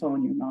on the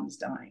phone, your mom's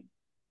dying.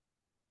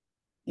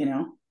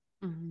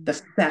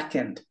 The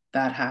second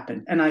that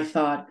happened. And I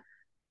thought,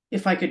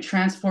 if I could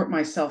transport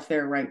myself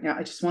there right now,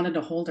 I just wanted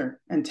to hold her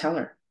and tell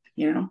her,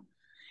 and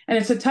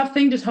it's a tough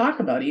thing to talk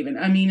about even.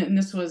 I mean, and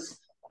this was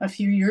a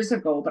few years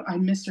ago, but I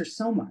missed her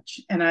so much.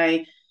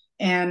 And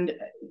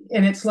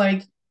it's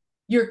like,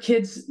 your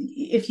kids,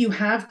 if you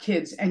have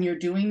kids and you're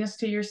doing this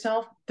to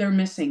yourself, they're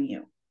missing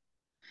you.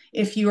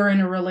 If you are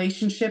in a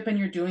relationship and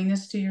you're doing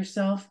this to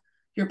yourself,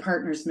 your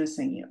partner's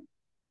missing you.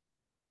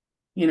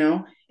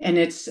 And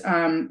it's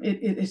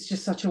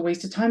just such a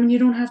waste of time, and you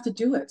don't have to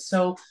do it.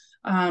 So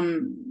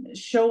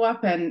show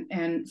up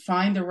and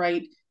find the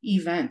right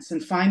events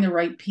and find the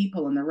right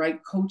people and the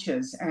right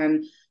coaches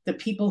and the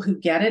people who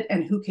get it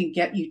and who can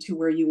get you to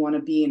where you want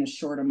to be in a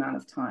short amount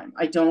of time.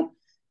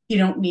 You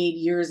don't need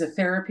years of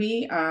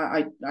therapy.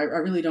 I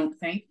really don't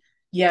think.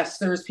 Yes,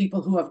 there's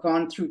people who have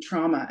gone through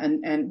trauma,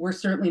 and we're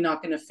certainly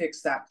not going to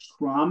fix that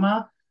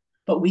trauma,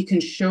 but we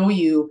can show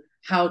you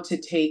how to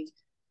take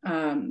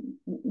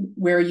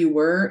where you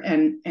were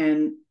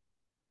and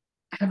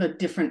have a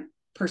different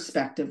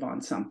perspective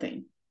on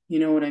something. You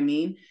know what I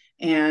mean?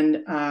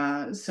 And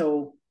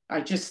so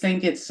I just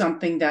think it's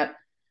something that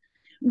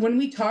when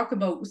we talk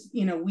about,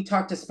 we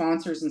talk to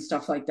sponsors and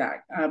stuff like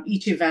that.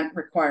 Each event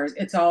requires,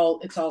 it's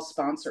all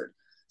sponsored.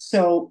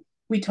 So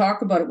we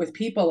talk about it with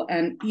people,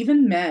 and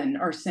even men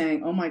are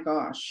saying, oh my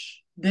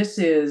gosh,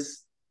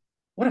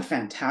 what a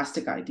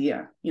fantastic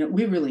idea.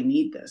 We really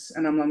need this.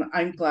 And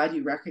I'm glad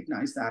you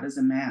recognize that as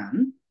a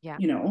man, yeah.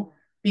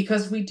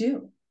 Because we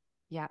do.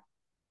 Yeah.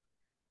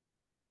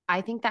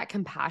 I think that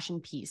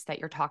compassion piece that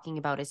you're talking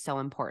about is so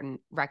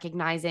important.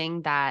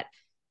 Recognizing that,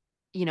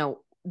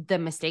 the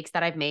mistakes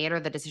that I've made or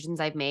the decisions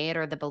I've made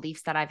or the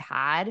beliefs that I've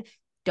had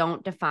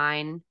don't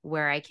define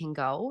where I can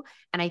go.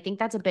 And I think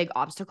that's a big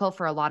obstacle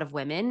for a lot of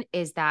women,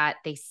 is that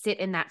they sit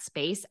in that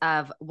space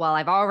of, well,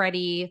 I've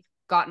already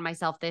gotten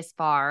myself this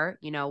far,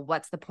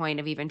 what's the point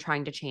of even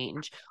trying to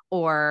change?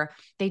 Or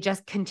they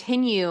just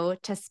continue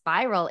to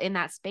spiral in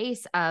that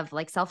space of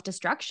like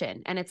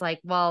self-destruction. And it's like,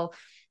 well,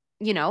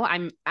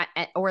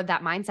 or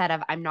that mindset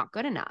of I'm not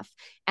good enough.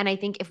 And I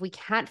think if we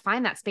can't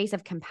find that space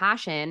of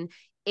compassion,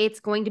 it's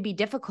going to be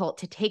difficult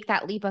to take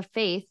that leap of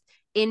faith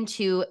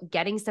into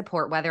getting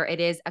support, whether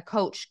it is a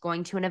coach,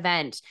 going to an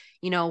event,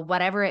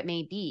 whatever it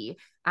may be,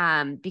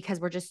 because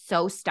we're just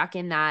so stuck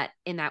in that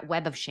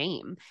web of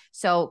shame.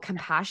 So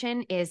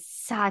compassion is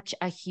such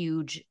a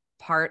huge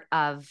part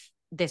of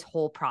this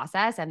whole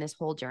process and this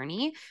whole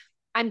journey.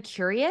 I'm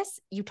curious,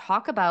 you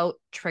talk about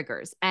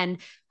triggers, and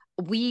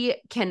we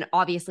can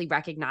obviously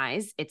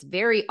recognize, it's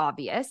very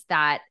obvious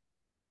that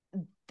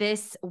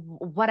this,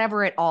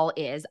 whatever it all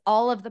is,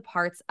 all of the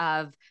parts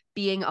of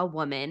being a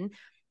woman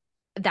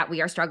that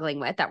we are struggling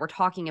with, that we're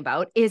talking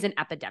about, is an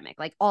epidemic.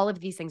 Like all of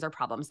these things are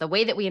problems. The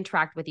way that we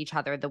interact with each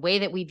other, the way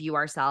that we view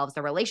ourselves,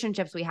 the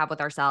relationships we have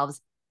with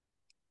ourselves.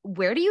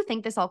 Where do you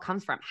think this all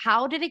comes from?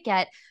 How did it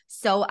get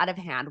so out of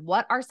hand?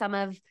 What are some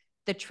of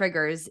the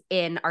triggers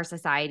in our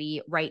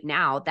society right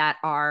now that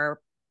are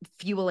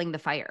fueling the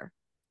fire?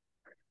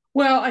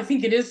 Well, I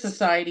think it is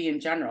society in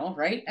general,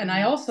 right? And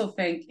I also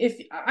think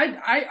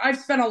I've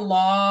spent a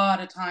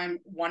lot of time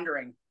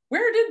wondering,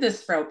 where did this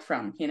sprout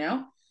from,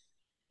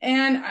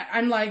 And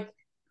I'm like,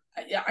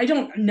 I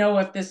don't know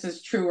if this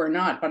is true or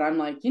not, but I'm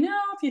like,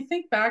 if you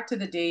think back to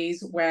the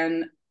days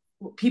when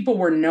people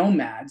were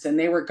nomads and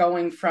they were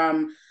going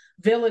from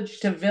village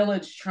to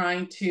village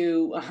trying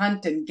to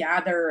hunt and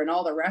gather and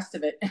all the rest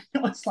of it,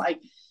 it was like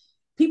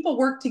people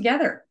worked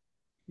together.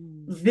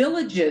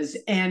 Villages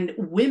and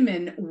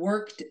women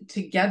worked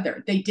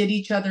together. They did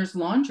each other's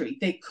laundry.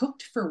 They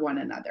cooked for one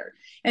another.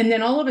 And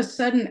then all of a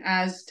sudden,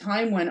 as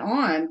time went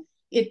on,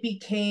 it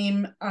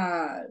became,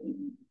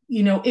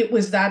 it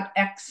was that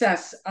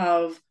excess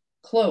of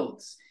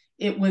clothes.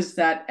 It was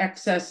that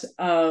excess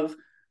of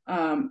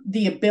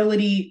the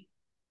ability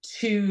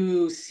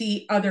to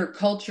see other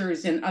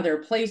cultures in other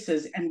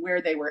places and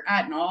where they were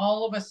at. And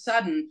all of a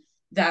sudden,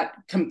 that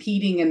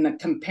competing and the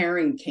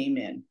comparing came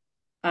in.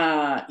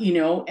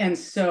 And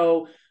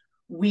so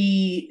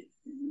we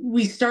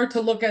start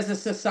to look as a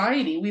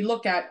society, we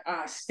look at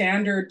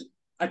standard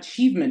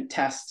achievement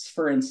tests,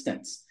 for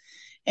instance,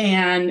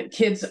 and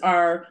kids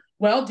are,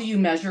 well, do you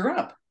measure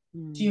up?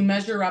 Do you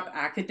measure up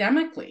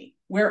academically?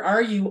 Where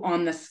are you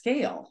on the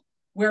scale?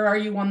 Where are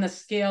you on the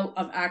scale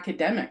of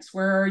academics?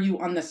 Where are you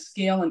on the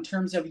scale in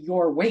terms of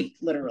your weight,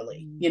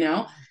 literally,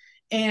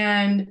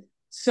 And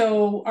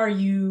so are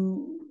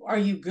you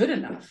good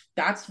enough?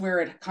 That's where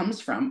it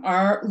comes from.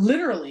 Are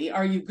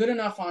you good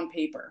enough on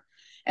paper?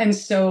 And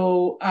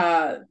so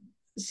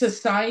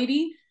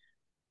society,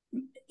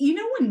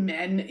 when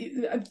men,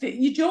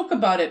 you joke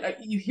about it,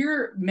 you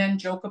hear men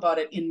joke about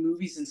it in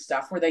movies and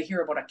stuff where they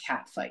hear about a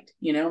cat fight,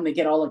 and they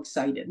get all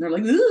excited and they're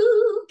like,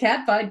 ooh,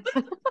 cat fight.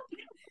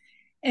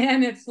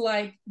 And it's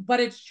like, but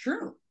it's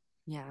true.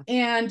 Yeah.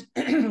 And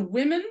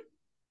women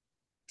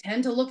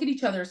tend to look at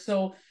each other.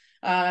 So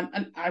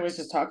and I was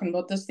just talking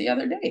about this the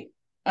other day.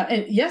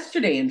 And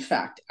yesterday, in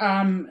fact.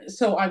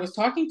 So I was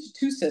talking to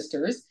two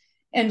sisters,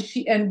 and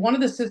one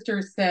of the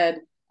sisters said,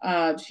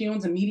 she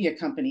owns a media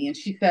company, and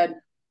she said,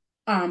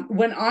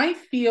 when I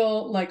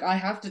feel like I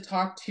have to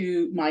talk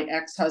to my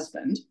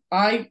ex-husband,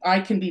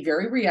 I can be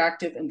very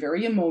reactive and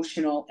very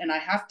emotional, and I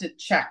have to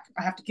check.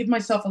 I have to give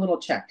myself a little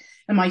check.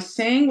 Am I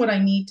saying what I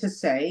need to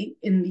say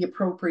in the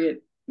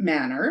appropriate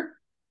manner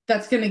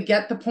that's going to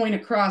get the point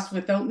across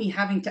without me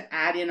having to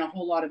add in a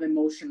whole lot of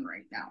emotion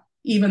right now,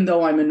 even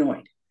though I'm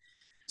annoyed?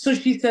 So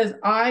she says,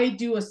 I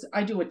do a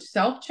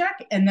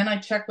self-check, and then I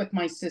check with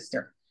my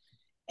sister.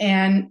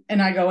 And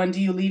I go, and do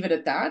you leave it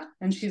at that?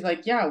 And she's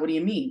like, yeah, what do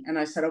you mean? And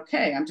I said,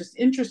 okay, I'm just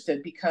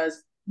interested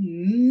because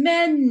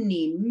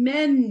many,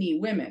 many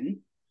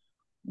women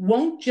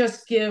won't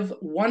just give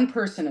one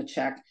person a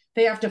check.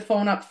 They have to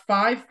phone up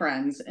 5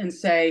 friends and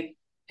say,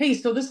 hey,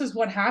 so this is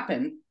what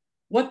happened.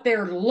 What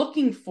they're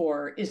looking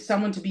for is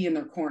someone to be in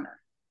their corner.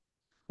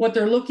 What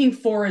they're looking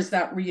for is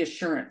that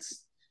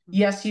reassurance.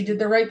 Yes, you did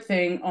the right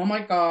thing. Oh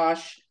my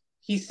gosh,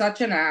 he's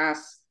such an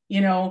ass.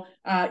 Yeah,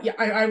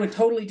 I would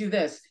totally do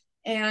this.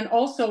 And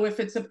also,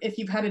 if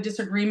you've had a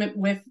disagreement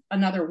with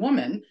another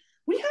woman,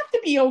 we have to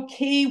be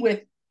okay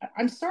with,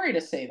 I'm sorry to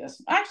say this.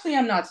 Actually,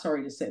 I'm not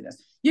sorry to say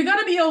this. You got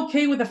to be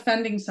okay with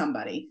offending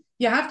somebody.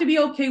 You have to be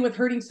okay with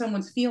hurting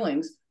someone's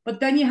feelings,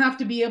 but then you have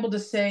to be able to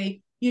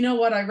say, you know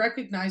what, I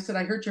recognize that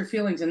I hurt your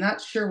feelings, and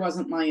that sure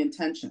wasn't my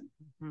intention.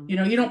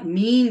 Mm-hmm. You don't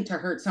mean to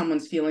hurt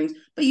someone's feelings,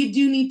 but you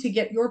do need to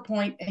get your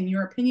point and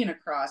your opinion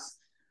across.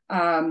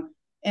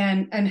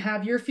 And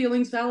have your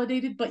feelings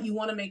validated, but you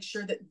want to make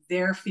sure that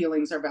their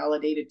feelings are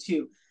validated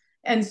too.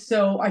 And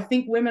so I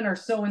think women are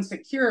so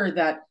insecure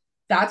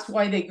that's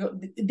why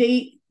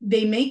they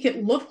make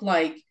it look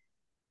like,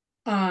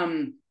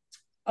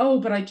 oh,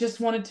 but I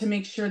just wanted to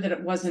make sure that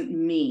it wasn't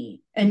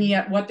me. And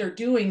yet what they're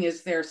doing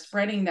is they're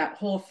spreading that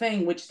whole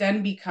thing, which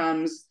then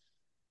becomes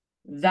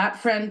that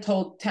friend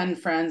told 10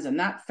 friends and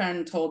that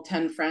friend told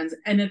 10 friends.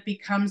 And it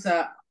becomes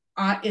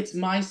it's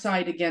my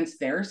side against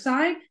their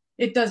side.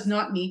 It does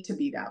not need to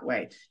be that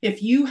way.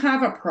 If you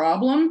have a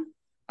problem,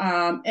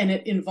 and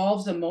it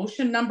involves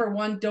emotion, number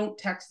one, don't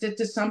text it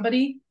to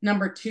somebody.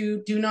 Number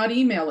two, do not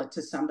email it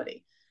to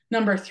somebody.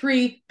 Number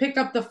three, pick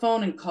up the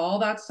phone and call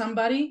that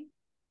somebody,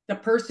 the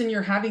person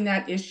you're having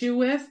that issue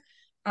with,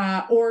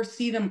 or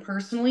see them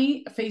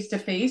personally, face to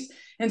face,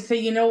 and say,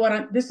 you know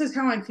what, this is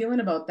how I'm feeling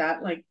about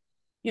that. Like,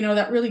 you know,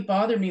 that really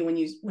bothered me when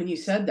you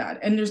said that.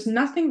 And there's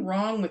nothing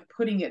wrong with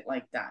putting it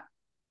like that.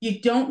 You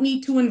don't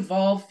need to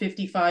involve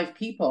 55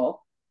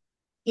 people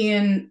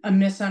in a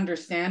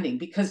misunderstanding,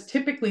 because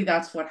typically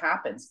that's what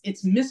happens.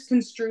 It's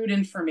misconstrued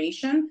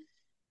information,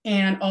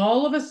 and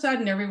all of a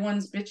sudden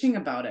everyone's bitching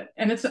about it,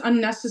 and it's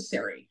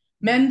unnecessary.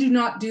 Men do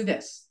not do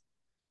this.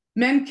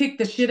 Men kick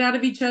the shit out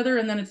of each other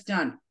and then it's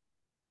done.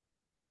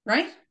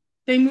 Right?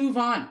 They move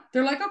on.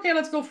 They're like, okay,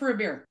 let's go for a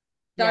beer.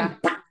 Done.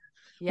 Yeah.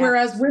 Yeah.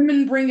 Whereas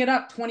women bring it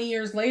up 20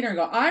 years later and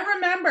go, I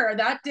remember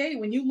that day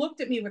when you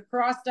looked at me with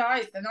crossed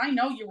eyes and I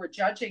know you were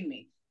judging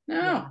me. No.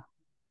 Yeah.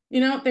 You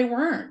know, they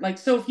weren't. Like,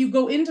 so if you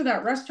go into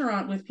that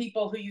restaurant with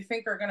people who you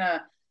think are going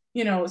to,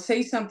 you know,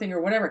 say something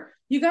or whatever,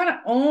 you got to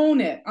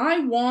own it. I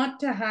want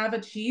to have a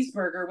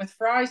cheeseburger with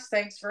fries,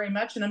 thanks very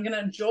much. And I'm going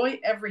to enjoy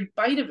every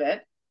bite of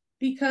it,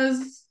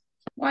 because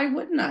why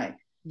wouldn't I?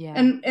 Yeah.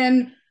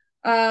 And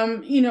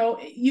you know,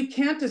 you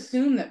can't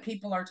assume that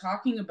people are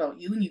talking about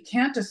you, and you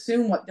can't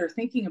assume what they're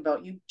thinking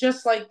about you,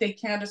 just like they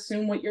can't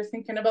assume what you're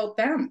thinking about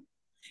them.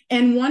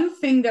 And one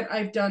thing that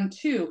I've done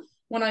too,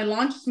 when I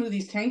launched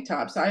Smoothies tank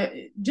tops,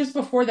 just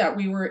before that,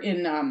 we were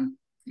in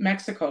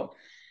Mexico,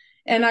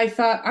 and I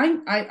thought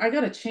I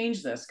got to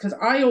change this, because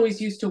I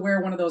always used to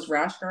wear one of those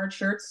rash guard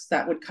shirts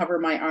that would cover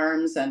my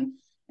arms,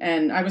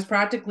 and I was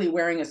practically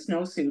wearing a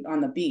snowsuit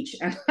on the beach,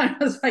 and I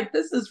was like,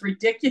 this is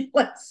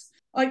ridiculous.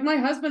 Like, my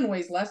husband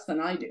weighs less than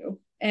I do,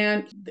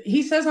 and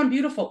he says I'm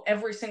beautiful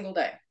every single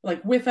day,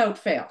 like without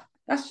fail.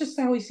 That's just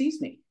how he sees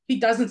me. He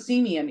doesn't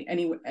see me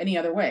any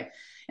other way.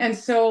 And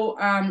so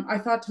I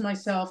thought to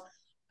myself,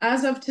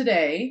 as of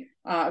today,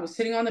 I was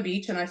sitting on the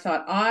beach and I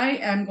thought, I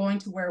am going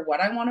to wear what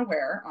I want to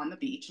wear on the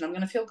beach, and I'm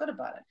going to feel good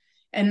about it.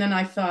 And then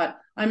I thought,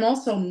 I'm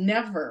also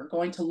never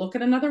going to look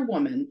at another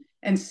woman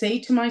and say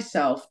to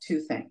myself two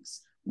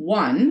things.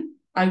 One,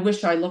 I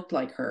wish I looked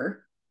like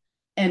her.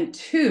 And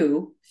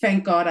two,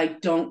 thank God I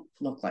don't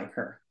look like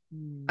her.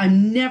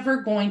 I'm never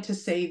going to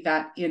say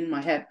that in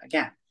my head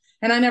again.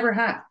 And I never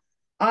have.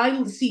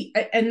 I see,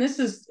 and this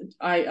is,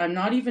 I'm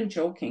not even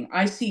joking.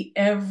 I see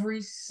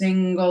every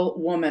single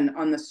woman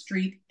on the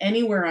street,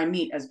 anywhere I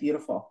meet, as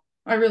beautiful.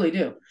 I really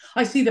do.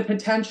 I see the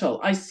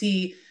potential. I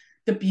see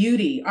the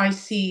beauty. I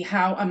see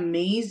how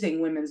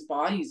amazing women's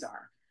bodies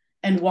are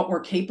and what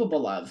we're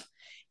capable of.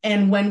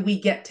 And when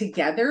we get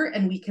together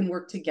and we can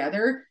work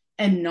together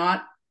and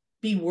not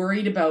be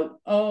worried about,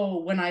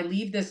 oh, when I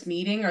leave this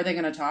meeting, are they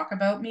going to talk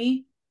about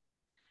me?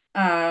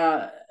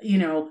 You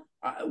know,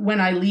 when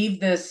I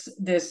leave this,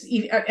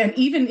 and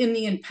even in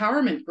the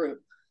empowerment group,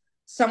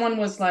 someone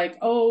was like,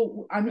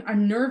 oh,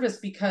 I'm nervous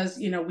because,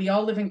 you know, we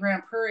all live in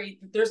Grand Prairie.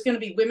 There's going to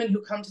be women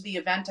who come to the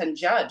event and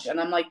judge.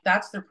 And I'm like,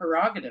 that's their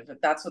prerogative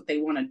if that's what they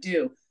want to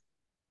do.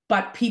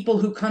 But people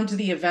who come to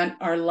the event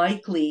are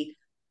likely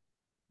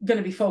going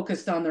to be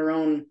focused on their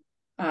own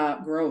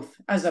growth,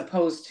 as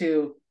opposed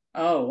to,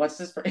 oh, what's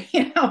this for?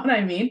 You know what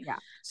I mean? Yeah.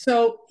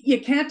 So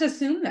you can't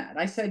assume that.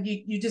 I said,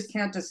 you just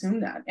can't assume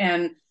that.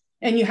 And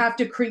you have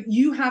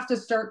to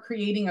start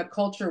creating a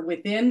culture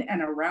within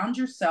and around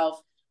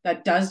yourself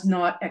that does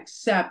not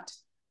accept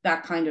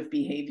that kind of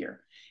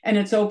behavior. And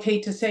it's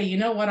okay to say, you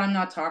know what, I'm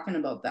not talking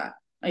about that.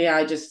 Yeah,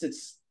 it's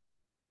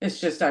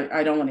just,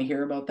 I don't want to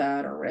hear about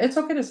that, or it's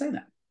okay to say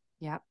that.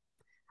 Yeah.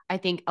 I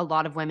think a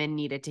lot of women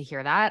needed to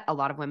hear that. A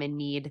lot of women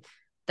need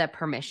the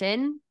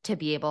permission to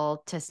be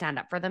able to stand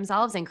up for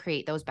themselves and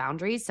create those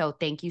boundaries. So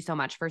thank you so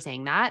much for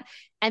saying that.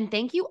 And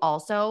thank you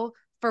also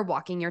for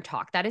walking your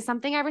talk. That is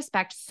something I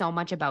respect so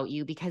much about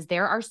you, because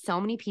there are so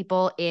many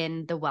people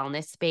in the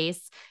wellness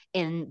space,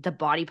 in the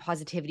body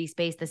positivity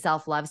space, the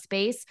self-love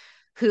space,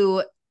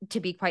 who, to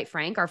be quite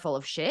frank, are full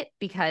of shit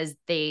because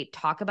they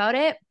talk about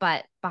it,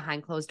 but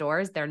behind closed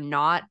doors, they're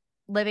not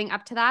living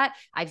up to that.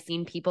 I've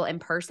seen people in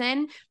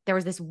person. There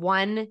was this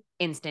one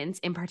instance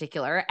in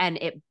particular, and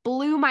it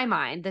blew my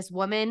mind. This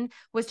woman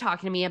was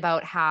talking to me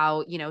about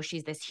how, you know,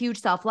 she's this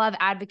huge self-love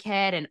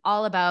advocate and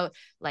all about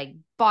like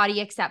body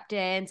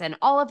acceptance and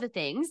all of the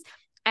things.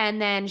 And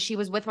then she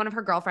was with one of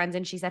her girlfriends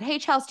and she said, hey,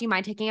 Chelsea, do you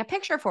mind taking a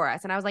picture for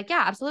us? And I was like,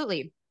 yeah,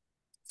 absolutely.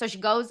 So she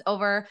goes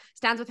over,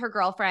 stands with her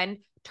girlfriend,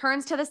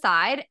 turns to the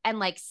side and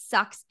like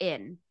sucks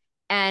in,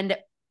 and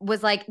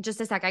was like,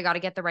 just a sec, I got to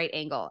get the right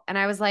angle. And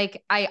I was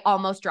like, I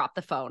almost dropped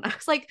the phone. I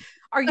was like,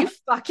 are you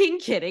fucking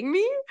kidding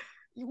me?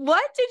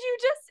 What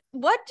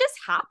just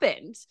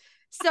happened?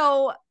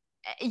 So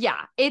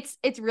Yeah, it's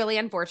really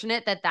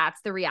unfortunate that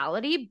that's the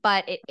reality,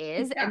 but it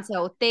is. Yeah. And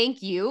so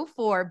thank you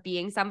for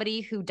being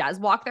somebody who does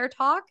walk their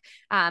talk,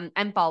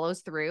 and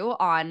follows through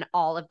on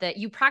all of the,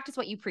 you practice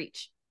what you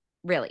preach,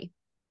 really.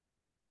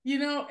 You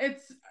know,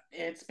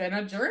 it's been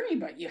a journey,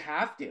 but you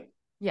have to.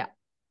 Yeah.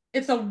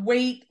 It's a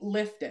weight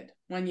lifted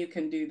when you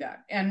can do that.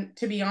 And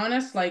to be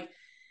honest, like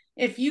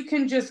if you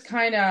can just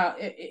kind of,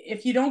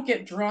 if you don't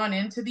get drawn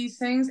into these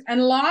things,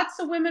 and lots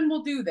of women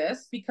will do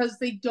this because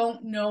they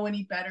don't know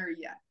any better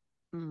yet.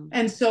 Mm.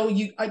 And so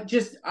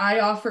I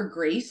offer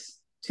grace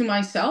to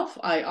myself.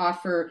 I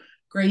offer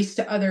grace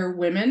to other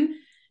women.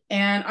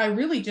 And I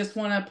really just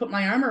want to put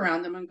my arm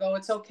around them and go,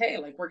 it's okay.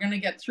 Like we're going to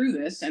get through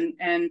this.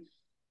 And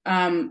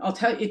I'll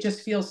tell you, it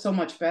just feels so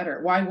much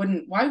better. Why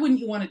wouldn't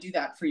you want to do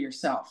that for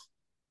yourself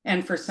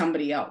and for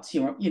somebody else?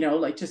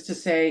 Like just to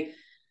say,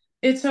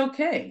 it's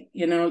okay.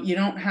 You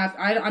don't have,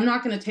 I'm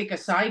not going to take a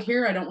side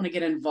here. I don't want to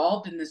get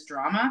involved in this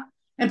drama.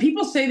 And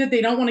people say that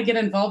they don't want to get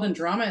involved in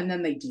drama and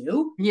then they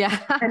do. Yeah.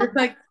 And it's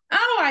like,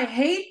 oh, I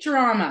hate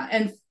drama.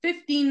 And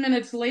 15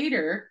 minutes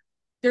later,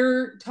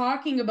 they're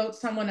talking about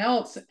someone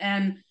else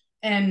and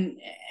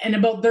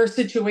about their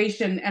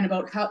situation and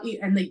about how,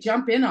 and they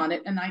jump in on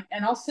it.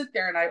 I'll sit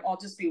there and I'll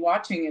just be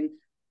watching. And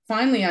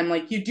finally, I'm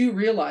like, you do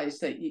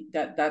realize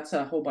that's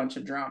a whole bunch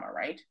of drama,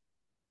 right?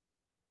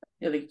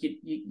 Like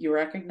you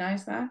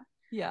recognize that?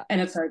 Yeah. And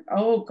it's like,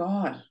 oh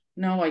God,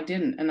 no, I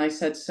didn't. And I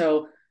said,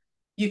 so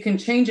you can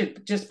change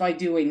it just by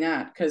doing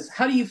that. Because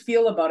how do you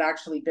feel about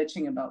actually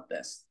bitching about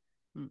this?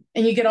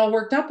 And you get all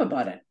worked up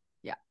about it.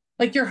 Yeah.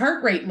 Like your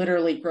heart rate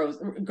literally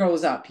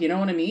grows up. You know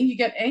what I mean? You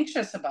get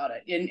anxious about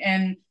it.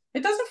 And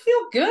it doesn't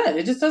feel good.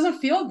 It just doesn't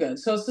feel good.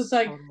 So it's just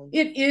like, totally.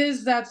 It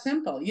is that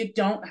simple. You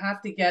don't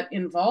have to get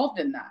involved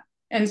in that.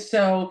 And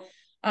so,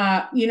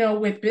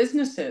 with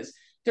businesses,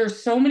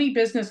 there's so many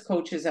business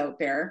coaches out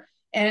there.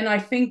 And I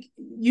think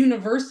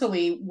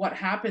universally what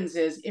happens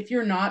is if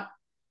you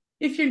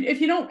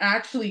don't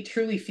actually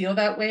truly feel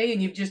that way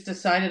and you've just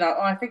decided, oh,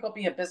 I think I'll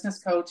be a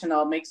business coach and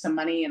I'll make some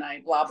money and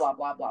I blah, blah,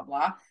 blah, blah,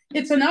 blah.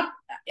 It's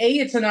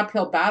an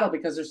uphill battle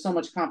because there's so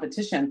much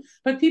competition,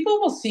 but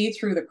people will see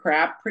through the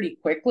crap pretty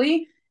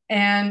quickly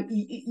and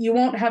you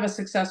won't have a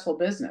successful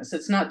business.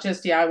 It's not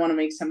just, I want to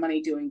make some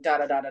money doing da,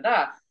 da, da, da,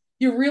 da.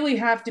 You really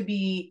have to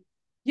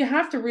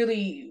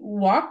really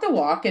walk the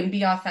walk and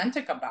be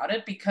authentic about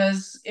it,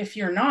 because if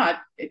you're not,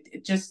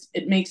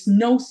 it makes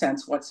no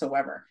sense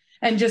whatsoever.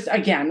 And just,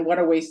 again, what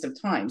a waste of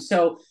time.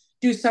 So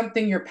do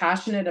something you're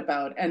passionate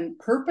about and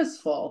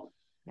purposeful.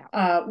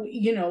 Yeah.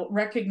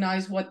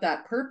 Recognize what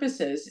that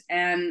purpose is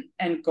and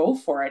go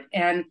for it,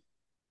 and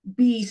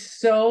be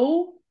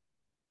so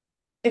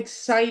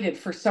excited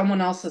for someone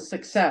else's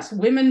success.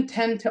 Women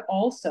tend to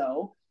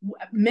also,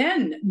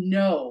 men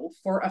know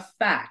for a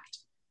fact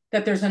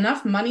that there's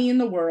enough money in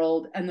the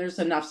world and there's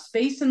enough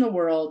space in the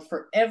world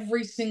for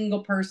every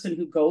single person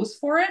who goes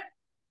for it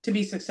to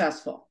be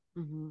successful.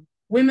 Mm-hmm.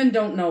 Women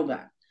don't know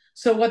that.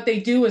 So what they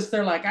do is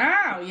they're like,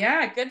 oh,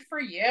 yeah, good for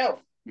you.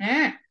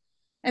 Eh.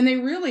 And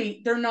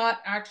they're not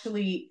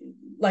actually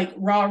like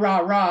rah, rah,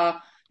 rah.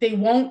 They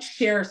won't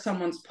share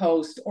someone's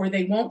post, or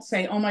they won't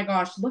say, oh my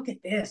gosh, look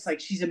at this. Like,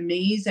 she's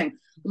amazing.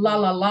 La,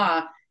 la,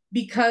 la.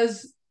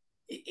 Because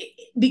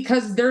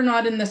they're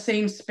not in the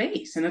same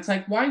space. And it's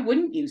like, why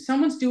wouldn't you?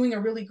 Someone's doing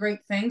a really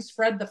great thing.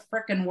 Spread the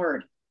frickin'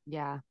 word.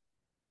 Yeah.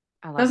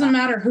 Doesn't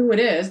matter who it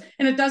is.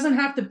 And it doesn't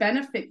have to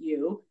benefit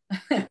you.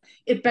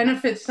 It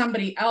benefits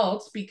somebody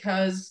else,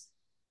 because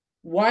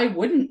why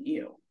wouldn't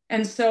you?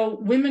 And so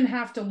women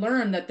have to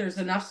learn that there's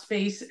enough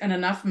space and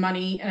enough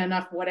money and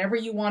enough whatever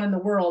you want in the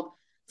world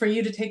for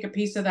you to take a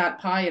piece of that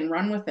pie and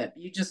run with it.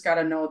 You just got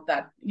to know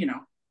that,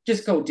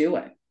 just go do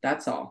it.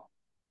 That's all.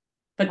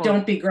 But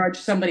don't begrudge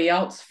somebody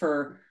else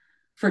for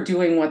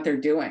doing what they're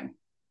doing.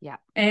 Yeah.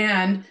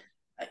 And,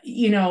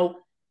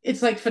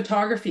 it's like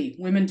photography.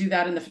 Women do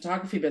that in the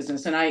photography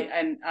business. And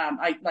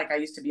I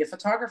used to be a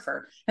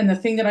photographer. And the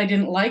thing that I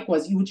didn't like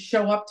was you would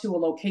show up to a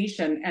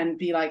location and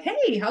be like,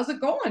 hey, how's it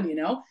going?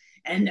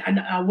 And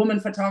a woman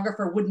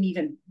photographer wouldn't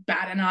even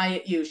bat an eye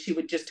at you. She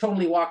would just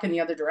totally walk in the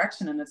other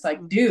direction. And it's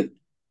like, dude,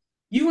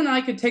 you and I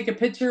could take a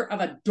picture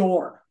of a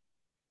door.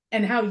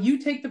 And how you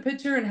take the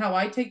picture and how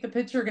I take the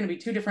picture are going to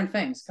be two different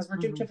things, because we're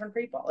two different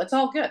people. It's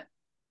all good.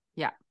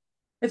 Yeah.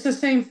 It's the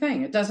same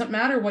thing. It doesn't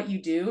matter what you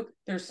do.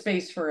 There's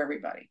space for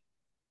everybody.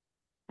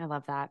 I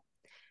love that.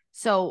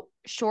 So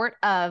short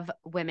of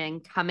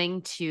women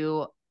coming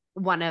to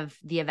one of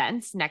the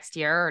events next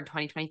year or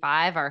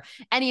 2025 or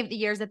any of the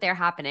years that they're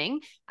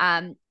happening,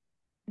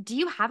 do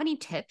you have any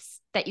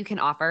tips that you can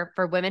offer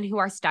for women who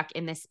are stuck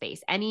in this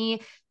space?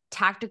 Any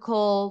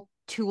tactical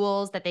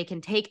tools that they can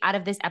take out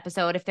of this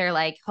episode if they're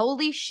like,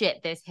 holy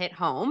shit, this hit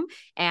home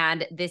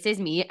and this is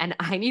me and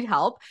I need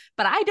help,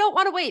 but I don't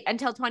want to wait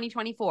until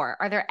 2024.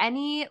 Are there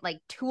any like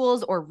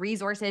tools or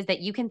resources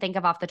that you can think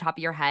of off the top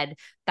of your head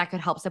that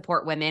could help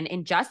support women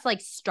in just like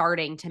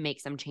starting to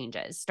make some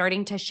changes,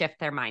 starting to shift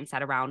their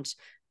mindset around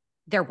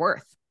their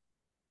worth?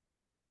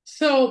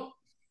 So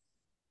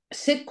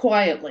sit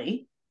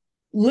quietly,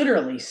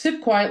 literally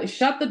sit quietly,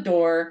 shut the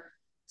door,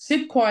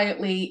 sit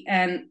quietly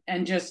and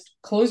just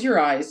close your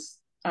eyes,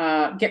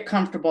 get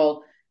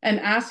comfortable, and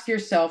ask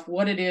yourself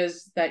what it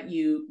is that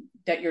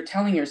you're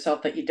telling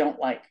yourself that you don't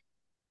like.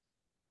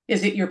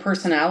 Is it your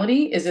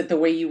personality? Is it the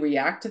way you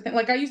react to things?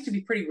 Like I used to be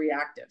pretty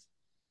reactive.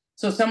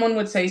 So someone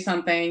would say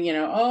something,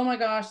 oh my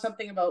gosh,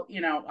 something about,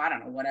 I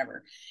don't know,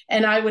 whatever.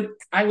 And I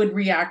would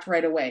react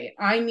right away.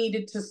 I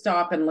needed to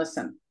stop and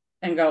listen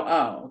and go,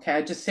 oh, okay,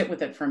 I just sit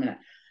with it for a minute.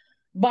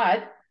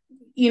 But,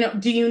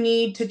 do you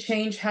need to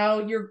change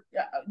how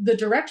the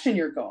direction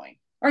you're going?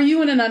 Are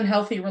you in an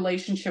unhealthy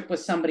relationship with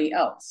somebody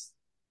else?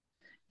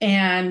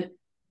 And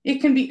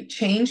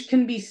change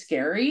can be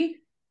scary,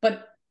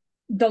 but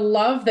the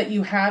love that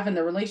you have and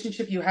the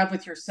relationship you have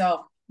with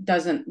yourself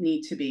doesn't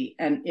need to be,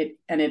 and it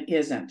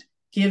isn't.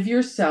 Give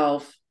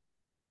yourself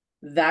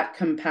that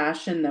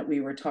compassion that we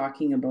were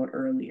talking about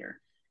earlier.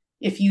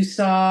 If you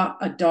saw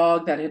a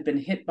dog that had been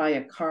hit by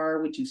a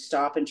car, would you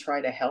stop and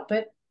try to help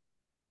it?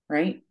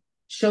 Right?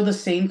 Show the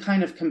same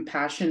kind of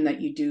compassion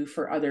that you do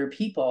for other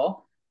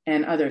people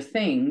and other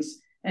things,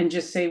 and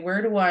just say,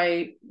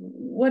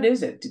 what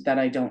is it that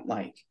I don't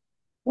like?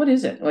 What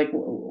is it? Like,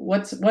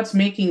 what's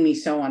making me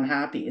so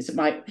unhappy? Is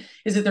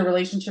it the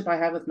relationship I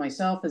have with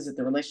myself? Is it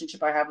the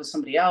relationship I have with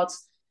somebody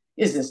else?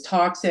 Is this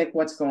toxic?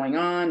 What's going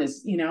on?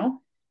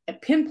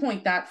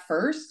 Pinpoint that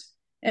first,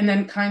 and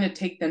then kind of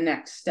take the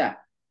next step.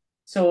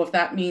 So if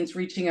that means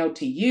reaching out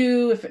to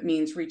you, if it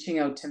means reaching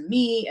out to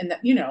me, and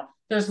that,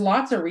 there's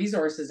lots of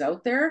resources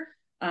out there.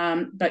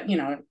 But,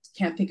 I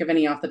can't think of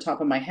any off the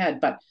top of my head,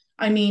 but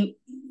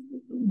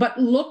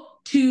look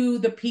to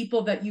the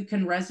people that you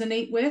can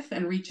resonate with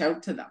and reach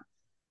out to them.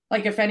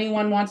 Like if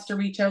anyone wants to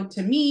reach out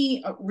to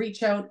me,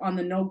 reach out on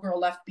the No Girl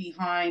Left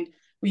Behind.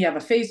 We have a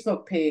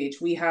Facebook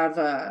page. We have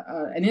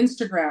an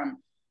Instagram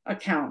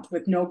account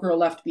with No Girl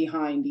Left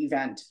Behind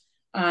event.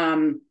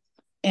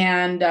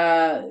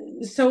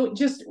 So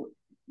just,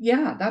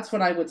 yeah, that's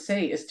what I would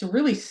say, is to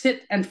really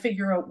sit and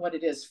figure out what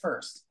it is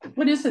first.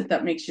 What is it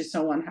that makes you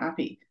so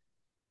unhappy?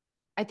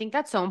 I think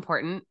that's so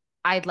important.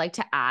 I'd like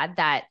to add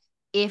that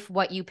if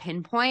what you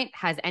pinpoint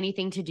has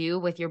anything to do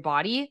with your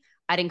body,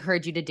 I'd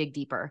encourage you to dig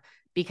deeper,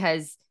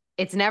 because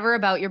it's never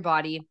about your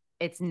body.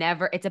 It's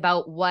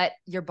about what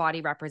your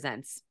body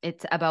represents.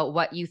 It's about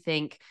what you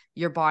think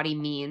your body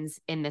means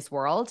in this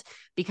world.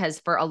 Because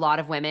for a lot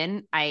of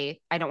women, I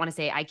don't want to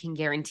say I can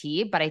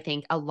guarantee, but I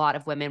think a lot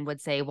of women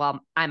would say, well,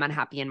 I'm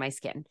unhappy in my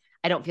skin.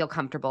 I don't feel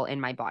comfortable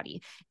in my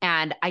body.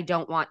 And I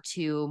don't want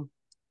to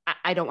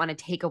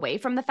take away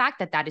from the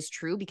fact that is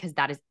true, because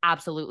that is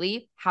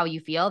absolutely how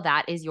you feel.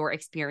 That is your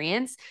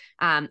experience.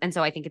 And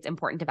so I think it's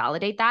important to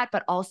validate that,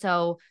 but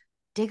also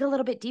dig a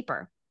little bit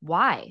deeper.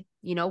 Why?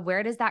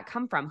 Where does that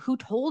come from? Who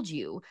told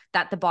you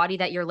that the body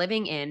that you're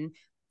living in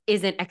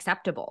isn't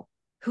acceptable?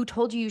 Who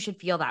told you should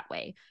feel that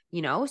way?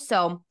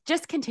 So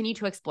just continue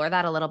to explore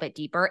that a little bit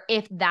deeper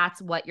if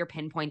that's what you're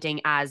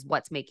pinpointing as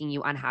what's making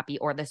you unhappy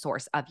or the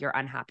source of your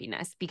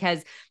unhappiness,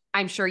 because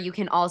I'm sure you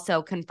can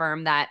also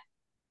confirm that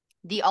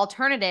the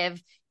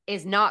alternative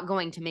is not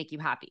going to make you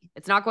happy.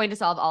 It's not going to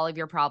solve all of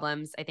your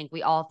problems. I think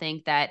we all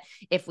think that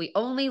if we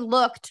only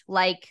looked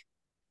like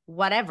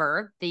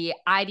whatever, the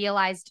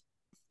idealized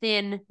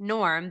thin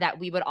norm, that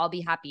we would all be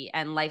happy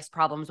and life's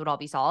problems would all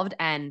be solved.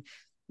 And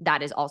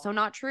that is also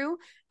not true.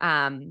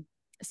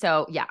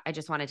 So yeah, I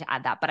just wanted to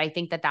add that, but I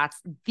think that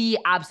that's the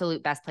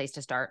absolute best place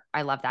to start.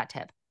 I love that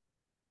tip.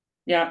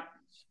 Yeah.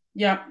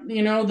 Yeah.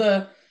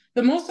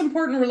 The most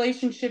important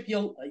relationship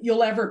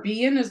you'll ever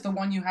be in is the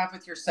one you have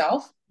with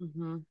yourself.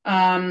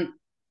 Mm-hmm.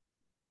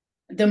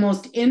 The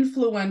most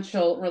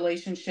influential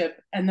relationship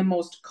and the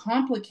most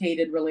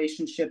complicated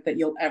relationship that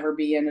you'll ever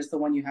be in is the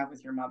one you have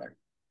with your mother.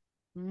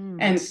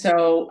 And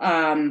so,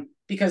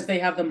 because they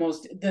have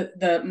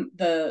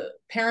the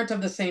parent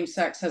of the same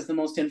sex has the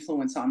most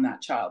influence on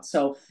that child.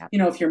 So,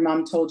 if your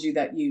mom told you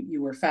that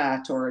you were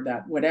fat or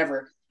that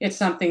whatever, it's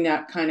something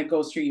that kind of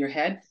goes through your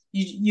head.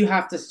 You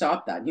have to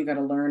stop that. You got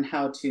to learn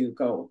how to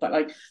go. But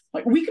like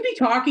we could be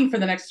talking for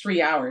the next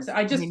 3 hours.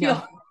 I just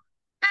feel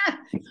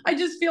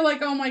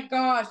like, oh my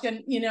gosh.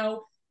 And,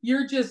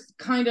 you're just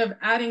kind of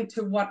adding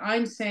to what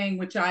I'm saying,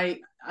 which I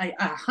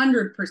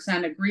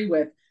 100% agree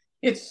with.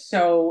 It's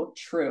so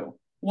true.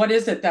 What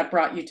is it that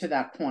brought you to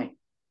that point?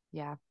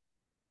 Yeah.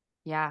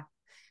 Yeah.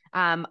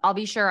 I'll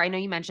be sure. I know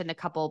you mentioned a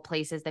couple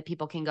places that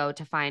people can go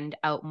to find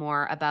out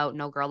more about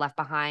No Girl Left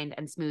Behind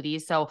and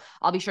smoothies. So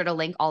I'll be sure to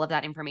link all of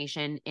that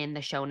information in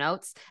the show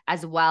notes,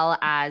 as well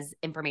as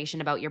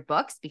information about your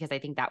books, because I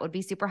think that would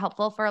be super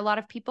helpful for a lot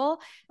of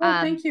people.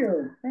 Thank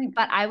you. Thanks.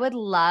 But I would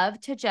love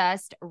to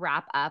just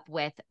wrap up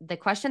with the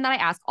question that I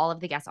ask all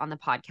of the guests on the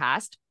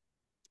podcast.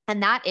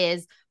 And that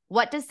is,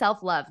 what does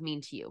self-love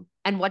mean to you?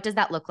 And what does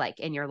that look like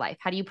in your life?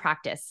 How do you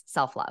practice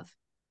self-love?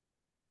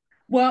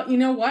 Well, you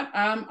know what?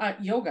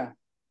 Yoga.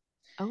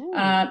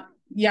 Oh.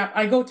 Yeah,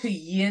 I go to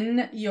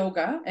yin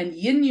yoga, and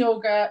yin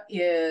yoga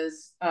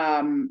is,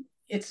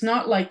 it's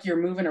not like you're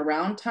moving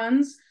around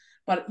tons,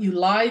 but you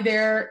lie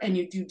there and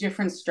you do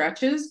different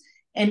stretches.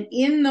 And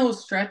in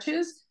those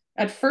stretches,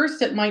 at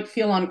first it might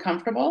feel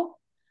uncomfortable.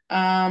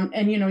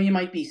 And, you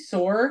might be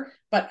sore,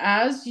 But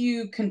as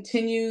you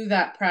continue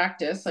that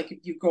practice, like if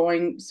you're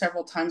going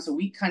several times a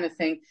week kind of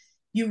thing,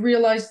 you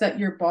realize that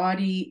your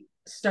body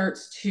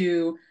starts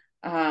to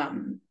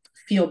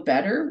feel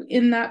better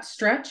in that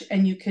stretch,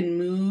 and you can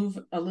move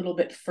a little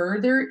bit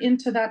further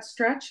into that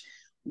stretch.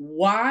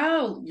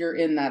 While you're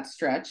in that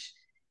stretch,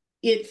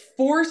 it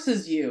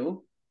forces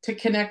you to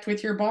connect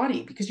with your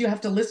body, because you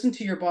have to listen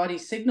to your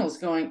body's signals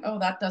going, oh,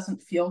 that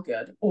doesn't feel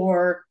good.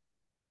 Or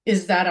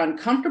is that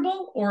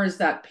uncomfortable? Or is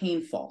that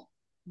painful?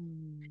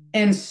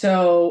 And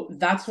so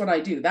that's what I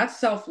do. That's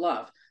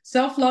self-love.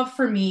 Self-love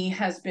for me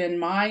has been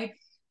my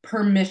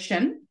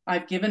permission.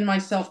 I've given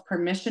myself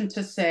permission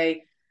to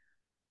say,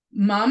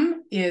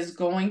 Mom is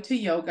going to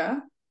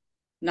yoga.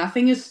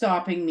 Nothing is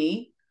stopping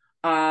me.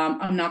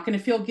 I'm not going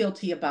to feel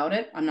guilty about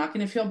it. I'm not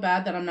going to feel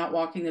bad that I'm not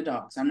walking the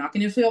dogs. I'm not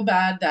going to feel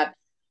bad that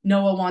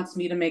Noah wants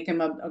me to make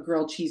him a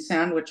grilled cheese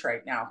sandwich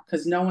right now,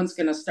 because no one's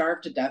going to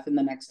starve to death in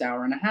the next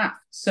hour and a half.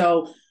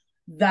 So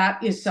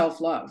that is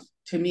self-love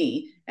to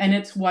me. And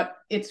it's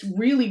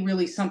really,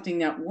 really something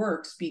that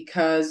works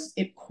because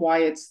it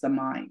quiets the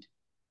mind.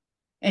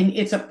 And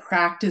it's a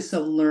practice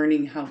of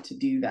learning how to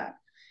do that.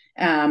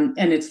 And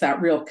it's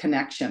that real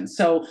connection.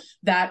 So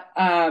that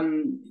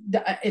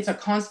it's a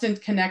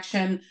constant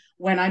connection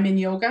when I'm in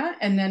yoga.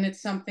 And then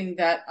it's something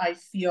that I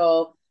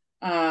feel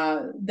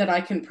that I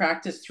can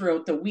practice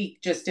throughout the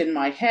week, just in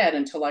my head,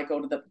 until I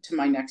go to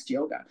my next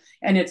yoga.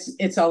 And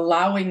it's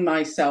allowing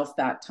myself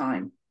that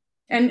time.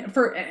 And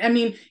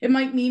it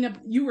might mean,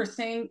 you were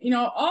saying,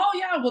 oh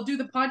yeah, we'll do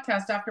the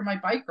podcast after my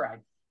bike ride.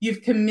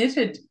 You've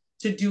committed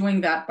to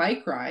doing that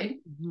bike ride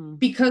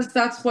because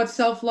that's what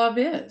self-love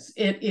is.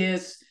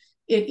 It's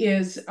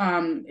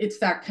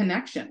that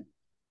connection.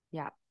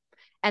 Yeah.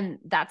 And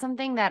that's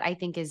something that I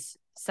think is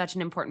such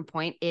an important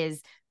point,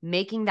 is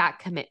making that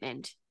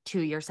commitment to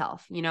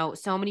yourself.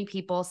 So many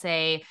people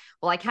say,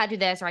 well, I can't do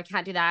this or I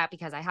can't do that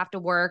because I have to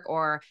work,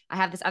 or I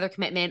have this other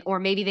commitment, or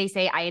maybe they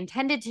say I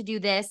intended to do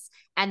this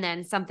and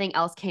then something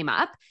else came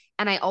up.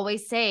 And I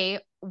always say,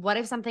 what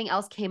if something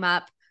else came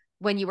up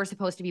when you were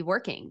supposed to be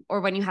working,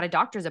 or when you had a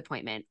doctor's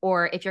appointment,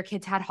 or if your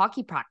kids had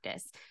hockey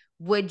practice?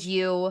 Would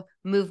you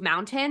move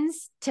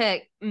mountains to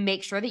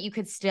make sure that you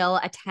could still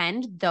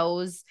attend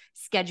those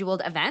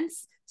scheduled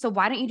events? So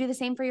why don't you do the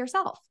same for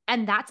yourself?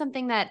 And that's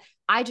something that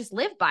I just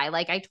live by.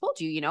 Like I told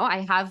you,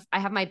 I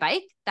have my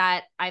bike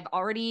that I've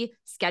already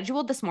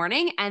scheduled this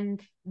morning,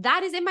 and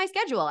that is in my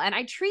schedule. And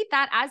I treat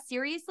that as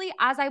seriously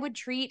as I would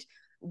treat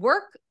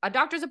work, a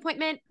doctor's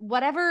appointment,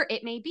 whatever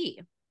it may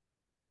be.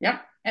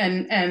 Yep.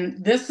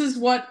 And this is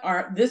what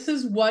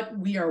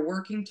we are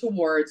working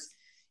towards,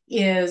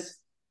 is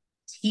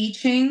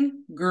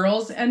teaching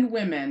girls and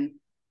women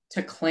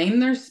to claim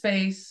their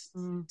space,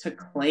 to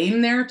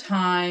claim their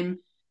time,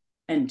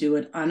 and do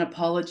it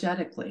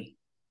unapologetically,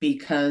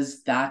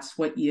 because that's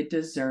what you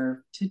deserve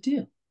to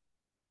do.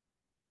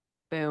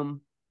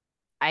 Boom.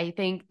 I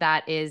think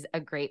that is a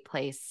great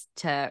place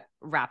to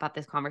wrap up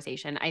this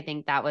conversation. I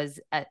think that was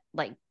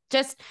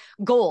just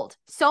gold.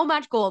 So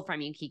much gold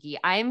from you, Kiki.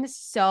 I'm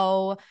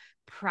so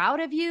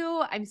proud of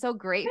you. I'm so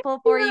grateful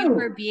for you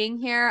for being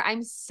here.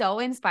 I'm so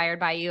inspired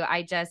by you.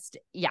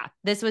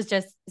 This was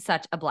just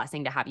such a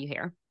blessing to have you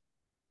here.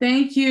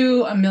 Thank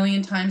you a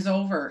million times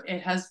over.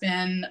 It has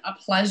been a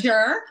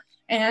pleasure.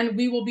 And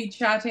we will be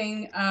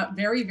chatting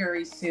very,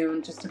 very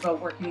soon, just about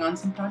working on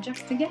some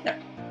projects together.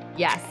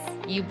 Yes,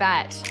 you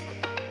bet.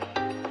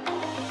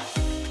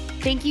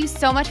 Thank you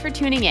so much for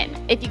tuning in.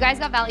 If you guys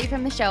got value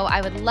from the show,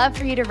 I would love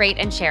for you to rate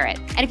and share it.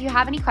 And if you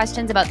have any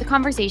questions about the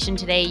conversation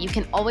today, you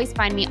can always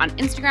find me on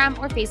Instagram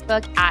or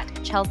Facebook at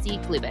Chelsea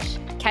Glubish.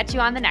 Catch you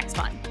on the next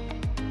one.